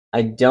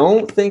 I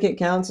don't think it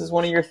counts as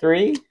one of your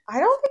three. I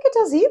don't think it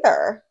does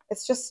either.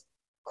 It's just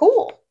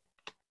cool.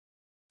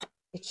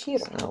 It's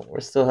cheater. So we're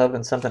still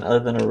having something other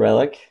than a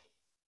relic.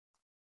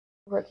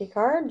 Rookie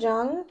card,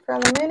 Jung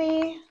from the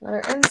mini.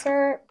 Another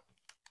insert.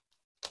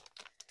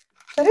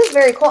 That is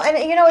very cool. And,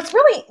 you know, it's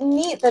really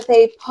neat that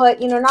they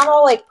put, you know, not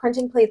all, like,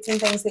 printing plates and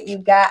things that you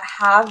get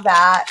have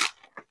that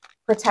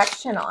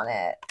protection on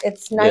it.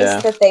 It's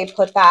nice that they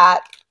put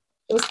that.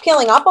 It was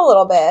peeling up a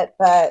little bit,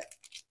 but...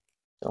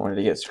 Don't want it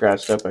to get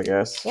scratched up, I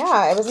guess.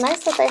 Yeah, it was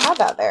nice that they had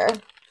that there.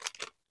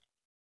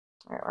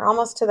 All right, we're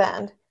almost to the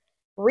end.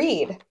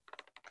 Reed.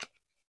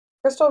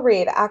 Crystal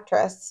Reed,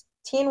 actress.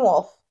 Teen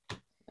Wolf.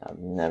 I've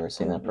never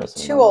seen that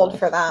person. Too old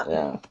for that.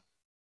 Yeah.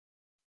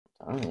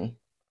 Sorry.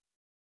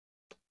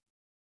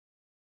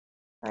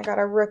 I got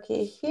a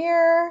rookie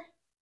here.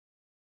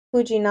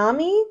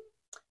 Fujinami.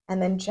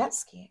 And then jet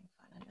skiing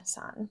fun in the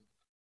sun.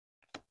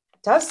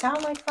 It does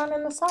sound like fun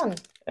in the sun.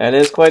 It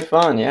is quite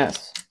fun,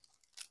 yes.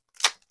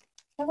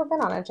 Never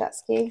been on a jet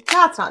ski.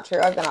 That's not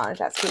true. I've been on a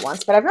jet ski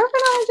once, but I've never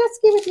been on a jet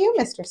ski with you,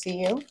 Mr.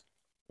 CU.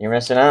 You're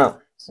missing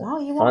out.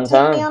 Well, you won't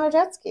take me on a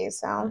jet ski,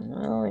 so.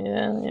 Oh,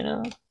 yeah, you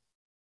know.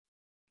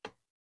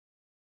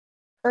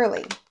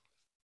 Early.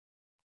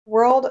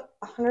 World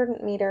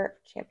 100-meter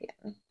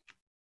champion.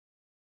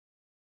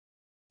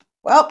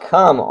 Well.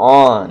 Come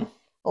on.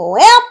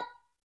 Well.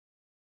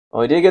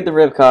 Well, we did get the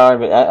rib card,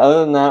 but other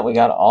than that, we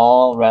got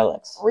all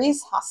relics.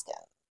 Rhys Hoskins.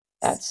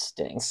 That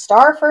stinks.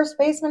 Star first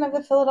baseman of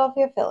the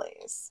Philadelphia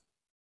Phillies.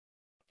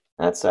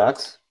 That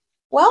sucks.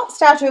 Well,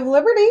 Statue of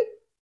Liberty.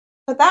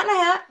 Put that in a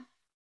hat.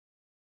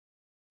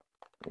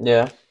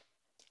 Yeah.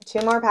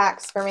 2 more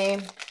packs for me.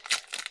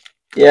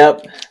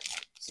 Yep.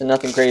 So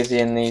nothing crazy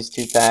in these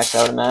 2 packs,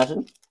 I would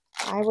imagine.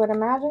 I would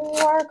imagine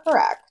you are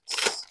correct.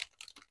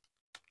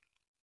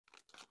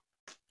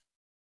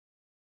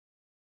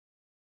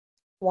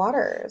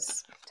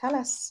 Waters.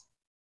 Tennis.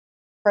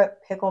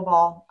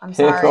 Pickleball. I'm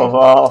sorry.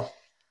 Pickleball.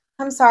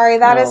 I'm sorry.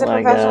 That is a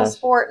professional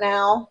sport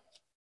now.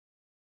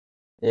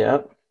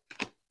 Yep.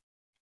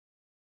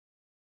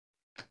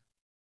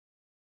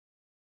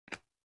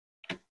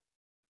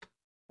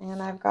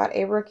 And I've got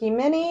a rookie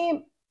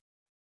mini.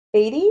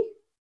 Beatty.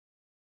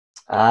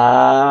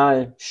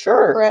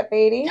 Sure. Brett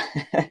Beatty.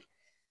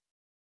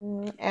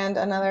 And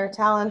another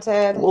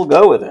talented. We'll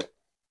go with it.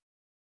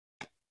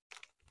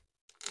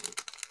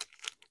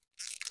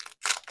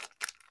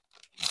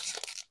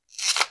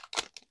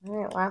 All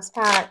right, last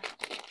pack.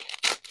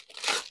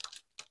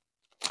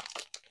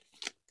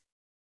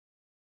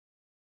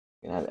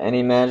 Can I have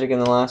any magic in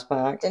the last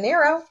pack? De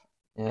Niro.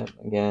 Yep,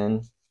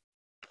 again.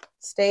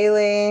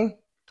 Staley.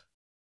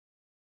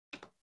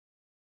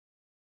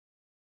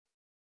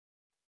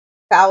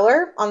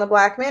 Fowler on the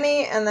black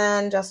mini, and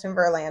then Justin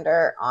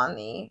Verlander on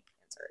the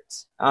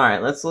inserts. All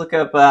right, let's look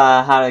up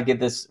how to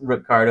get this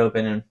rip card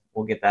open, and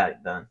we'll get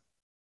that done.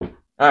 All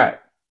right.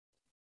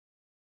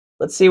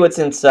 Let's see what's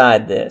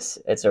inside this.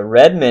 It's a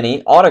red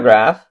mini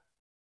autograph,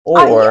 or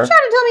you trying to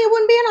tell me it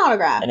wouldn't be an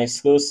autograph? An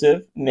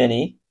exclusive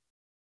mini,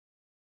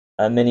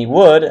 a mini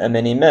wood, a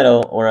mini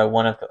metal, or a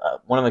one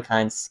of a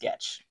kind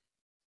sketch.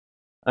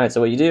 All right.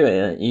 So what you do?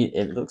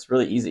 It looks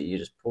really easy. You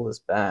just pull this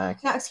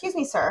back. Now, excuse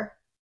me, sir.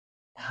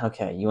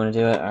 Okay, you want to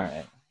do it? All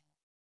right.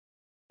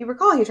 You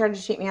recall he tried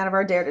to cheat me out of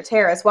our Dare to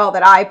Tear as well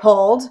that I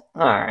pulled.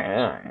 All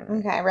right.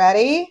 Okay,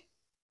 ready?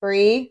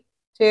 3,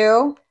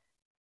 2.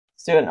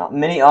 Let's do a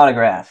mini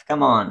autograph.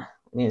 Come on.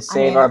 We need to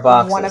save our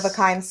boxes. One of a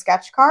kind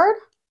sketch card?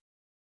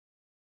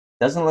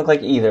 Doesn't look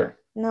like either.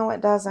 No,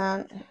 it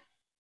doesn't.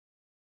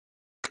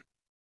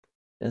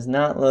 Does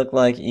not look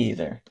like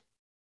either.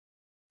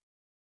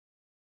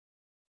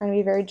 I'm going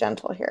to be very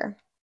gentle here.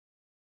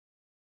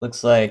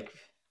 Looks like...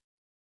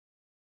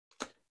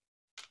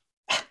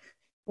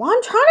 Well,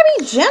 I'm trying to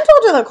be gentle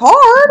to the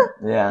card.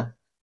 Yeah.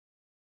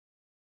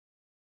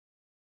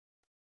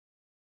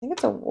 I think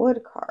it's a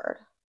wood card.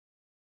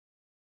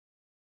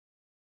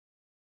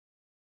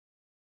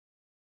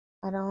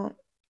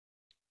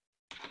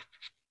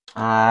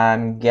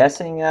 I'm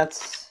guessing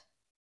that's...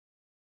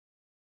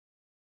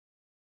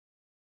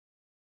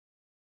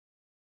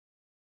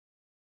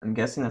 I'm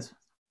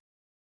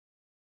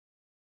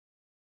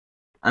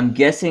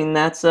guessing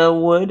that's a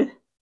wood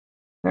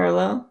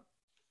parallel.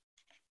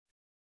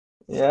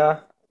 Yeah.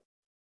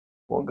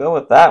 We'll go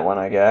with that one,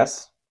 I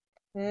guess.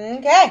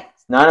 Okay.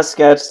 It's not a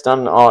sketch, it's not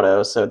an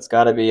auto, so it's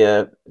gotta be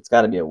a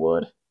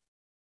wood.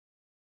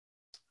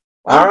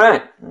 All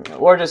right.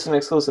 Or just an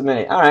exclusive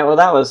mini. All right, well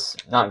that was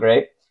not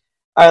great.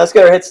 All right, let's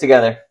get our hits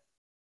together.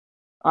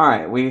 All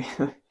right, we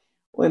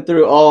went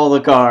through all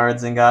the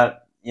cards and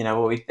got,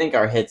 what we think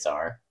our hits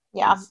are.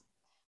 Yeah.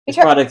 This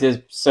product is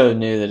so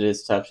new that it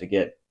is tough to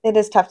get. It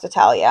is tough to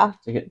tell, yeah.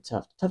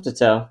 Tough to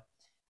tell.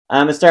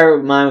 I'm gonna start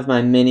with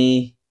my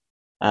mini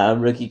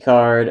rookie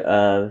card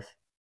of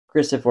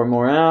Christopher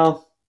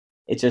Morel.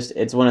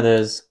 It's one of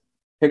those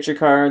picture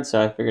cards,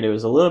 so I figured it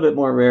was a little bit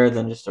more rare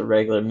than just a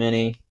regular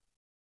mini.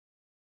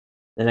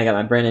 Then I got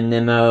my Brandon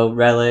Nimmo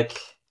relic,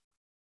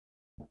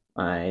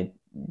 my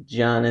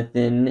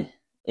Jonathan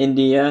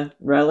India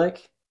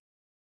relic,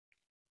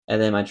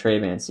 and then my Trey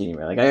Mancini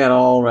relic. I got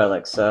all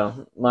relics,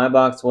 so my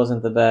box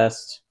wasn't the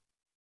best.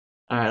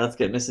 All right, let's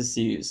get Mrs.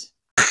 Hughes.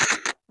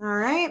 All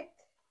right.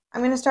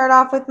 I'm going to start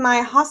off with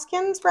my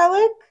Hoskins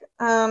relic.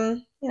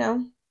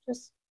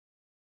 Just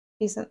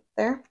decent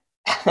there.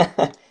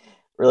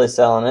 Really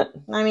selling it.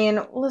 I mean,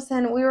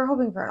 listen, we were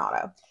hoping for an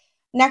auto.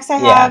 Next, I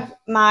have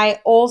my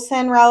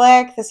Olsen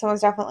relic. This one was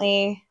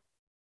definitely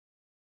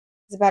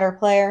a better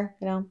player,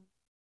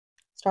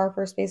 star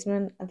first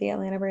baseman of the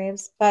Atlanta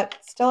Braves, but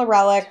still a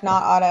relic,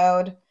 not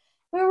autoed.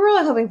 We were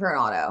really hoping for an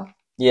auto.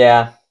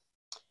 Yeah.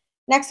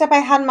 Next up, I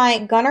had my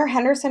Gunnar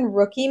Henderson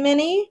rookie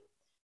mini.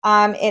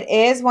 It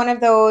is one of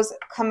those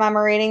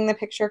commemorating the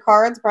picture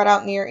cards brought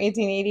out in the year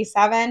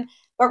 1887,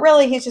 but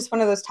really he's just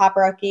one of those top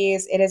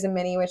rookies. It is a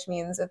mini, which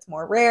means it's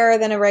more rare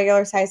than a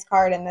regular size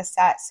card in this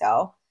set,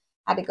 so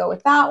I had to go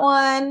with that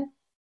one.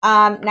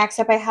 Next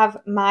up, I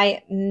have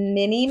my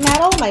mini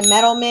medal, my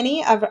medal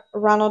mini of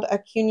Ronald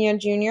Acuna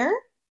Jr.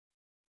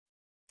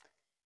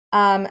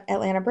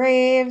 Atlanta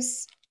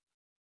Braves.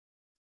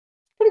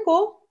 Pretty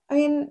cool. I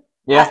mean,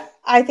 yeah,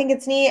 I think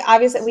it's neat.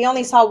 Obviously, we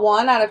only saw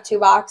 1 out of 2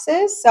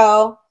 boxes,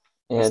 so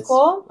it's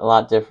cool. A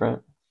lot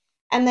different.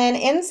 And then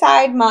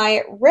inside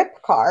my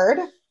rip card,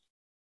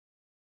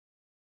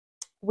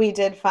 we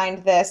did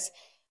find this.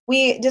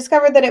 We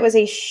discovered that it was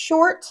a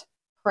short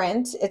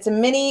print. It's a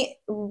mini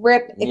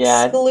rip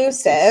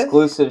exclusive.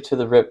 Exclusive to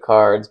the rip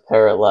cards,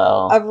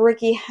 parallel. Of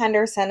Ricky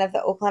Henderson of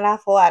the Oakland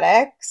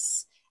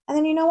Athletics. And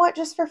then you know what?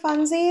 Just for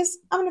funsies,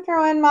 I'm going to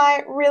throw in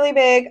my really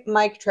big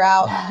Mike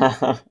Trout.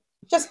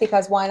 Just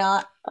because, why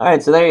not? All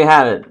right, so there you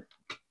have it.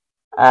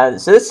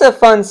 So this is a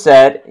fun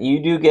set.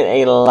 You do get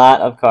a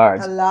lot of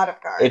cards. A lot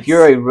of cards. If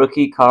you're a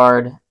rookie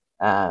card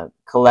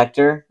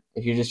collector,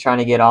 if you're just trying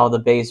to get all the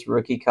base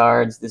rookie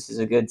cards, this is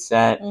a good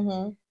set.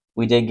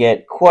 We did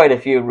get quite a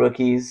few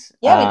rookies.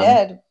 Yeah, we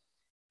did.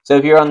 So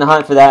if you're on the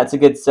hunt for that, it's a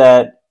good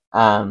set.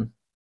 But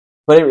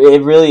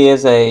it really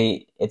is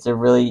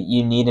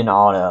you need an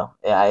auto.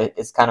 Yeah,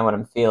 it's kind of what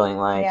I'm feeling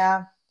like.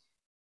 Yeah.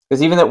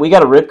 Because even though we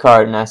got a rip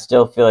card, and I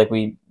still feel like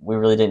we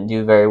really didn't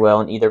do very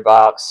well in either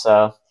box.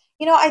 So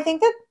I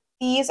think that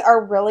these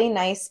are really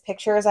nice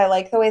pictures. I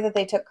like the way that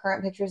they took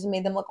current pictures and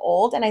made them look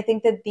old. And I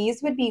think that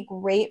these would be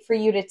great for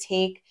you to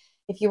take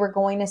if you were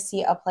going to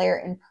see a player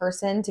in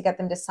person to get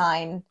them to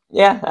sign.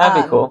 Yeah,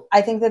 that'd be cool.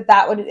 I think that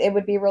it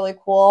would be really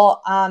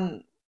cool.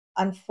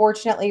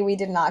 Unfortunately, we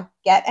did not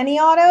get any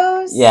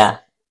autos. Yeah,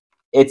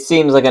 it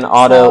seems like an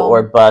auto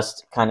or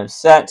bust kind of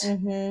set.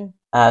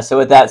 So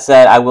with that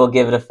said, I will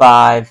give it a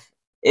 5.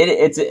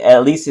 It's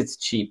at least it's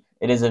cheap.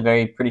 It is a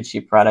pretty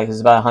cheap product.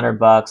 It's about $100,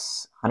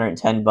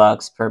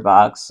 $110 per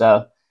box.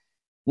 So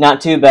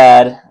not too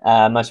bad.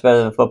 Much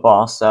better than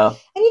football. So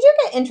and you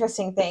do get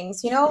interesting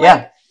things. Yeah,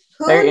 like,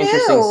 who very knew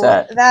interesting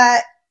set.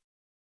 That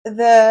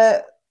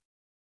the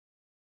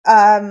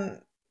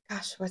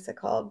gosh, what's it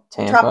called?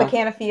 Tampa?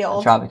 Tropicana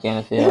Field.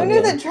 Tropicana Field. Who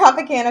knew that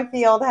Tropicana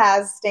Field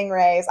has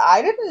stingrays?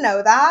 I didn't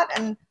know that.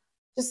 And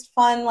just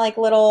fun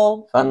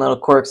little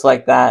quirks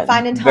like that.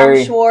 Finding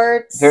Tom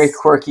Schwartz. Very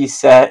quirky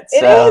set.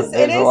 It is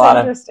a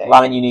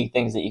lot of unique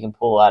things that you can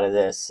pull out of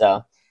this.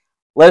 So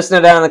let us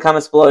know down in the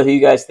comments below who you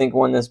guys think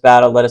won this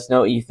battle. Let us know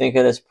what you think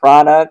of this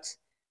product.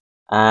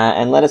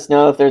 And let us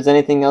know if there's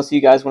anything else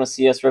you guys want to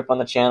see us rip on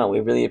the channel.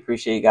 We really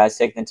appreciate you guys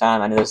taking the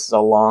time. I know this is a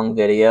long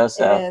video,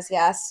 so it is,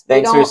 yes.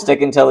 Thanks for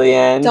sticking till the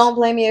end. Don't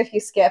blame me if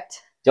you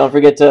skipped. Don't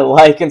forget to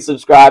like and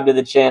subscribe to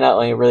the channel.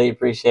 We really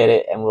appreciate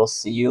it, and we'll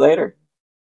see you later.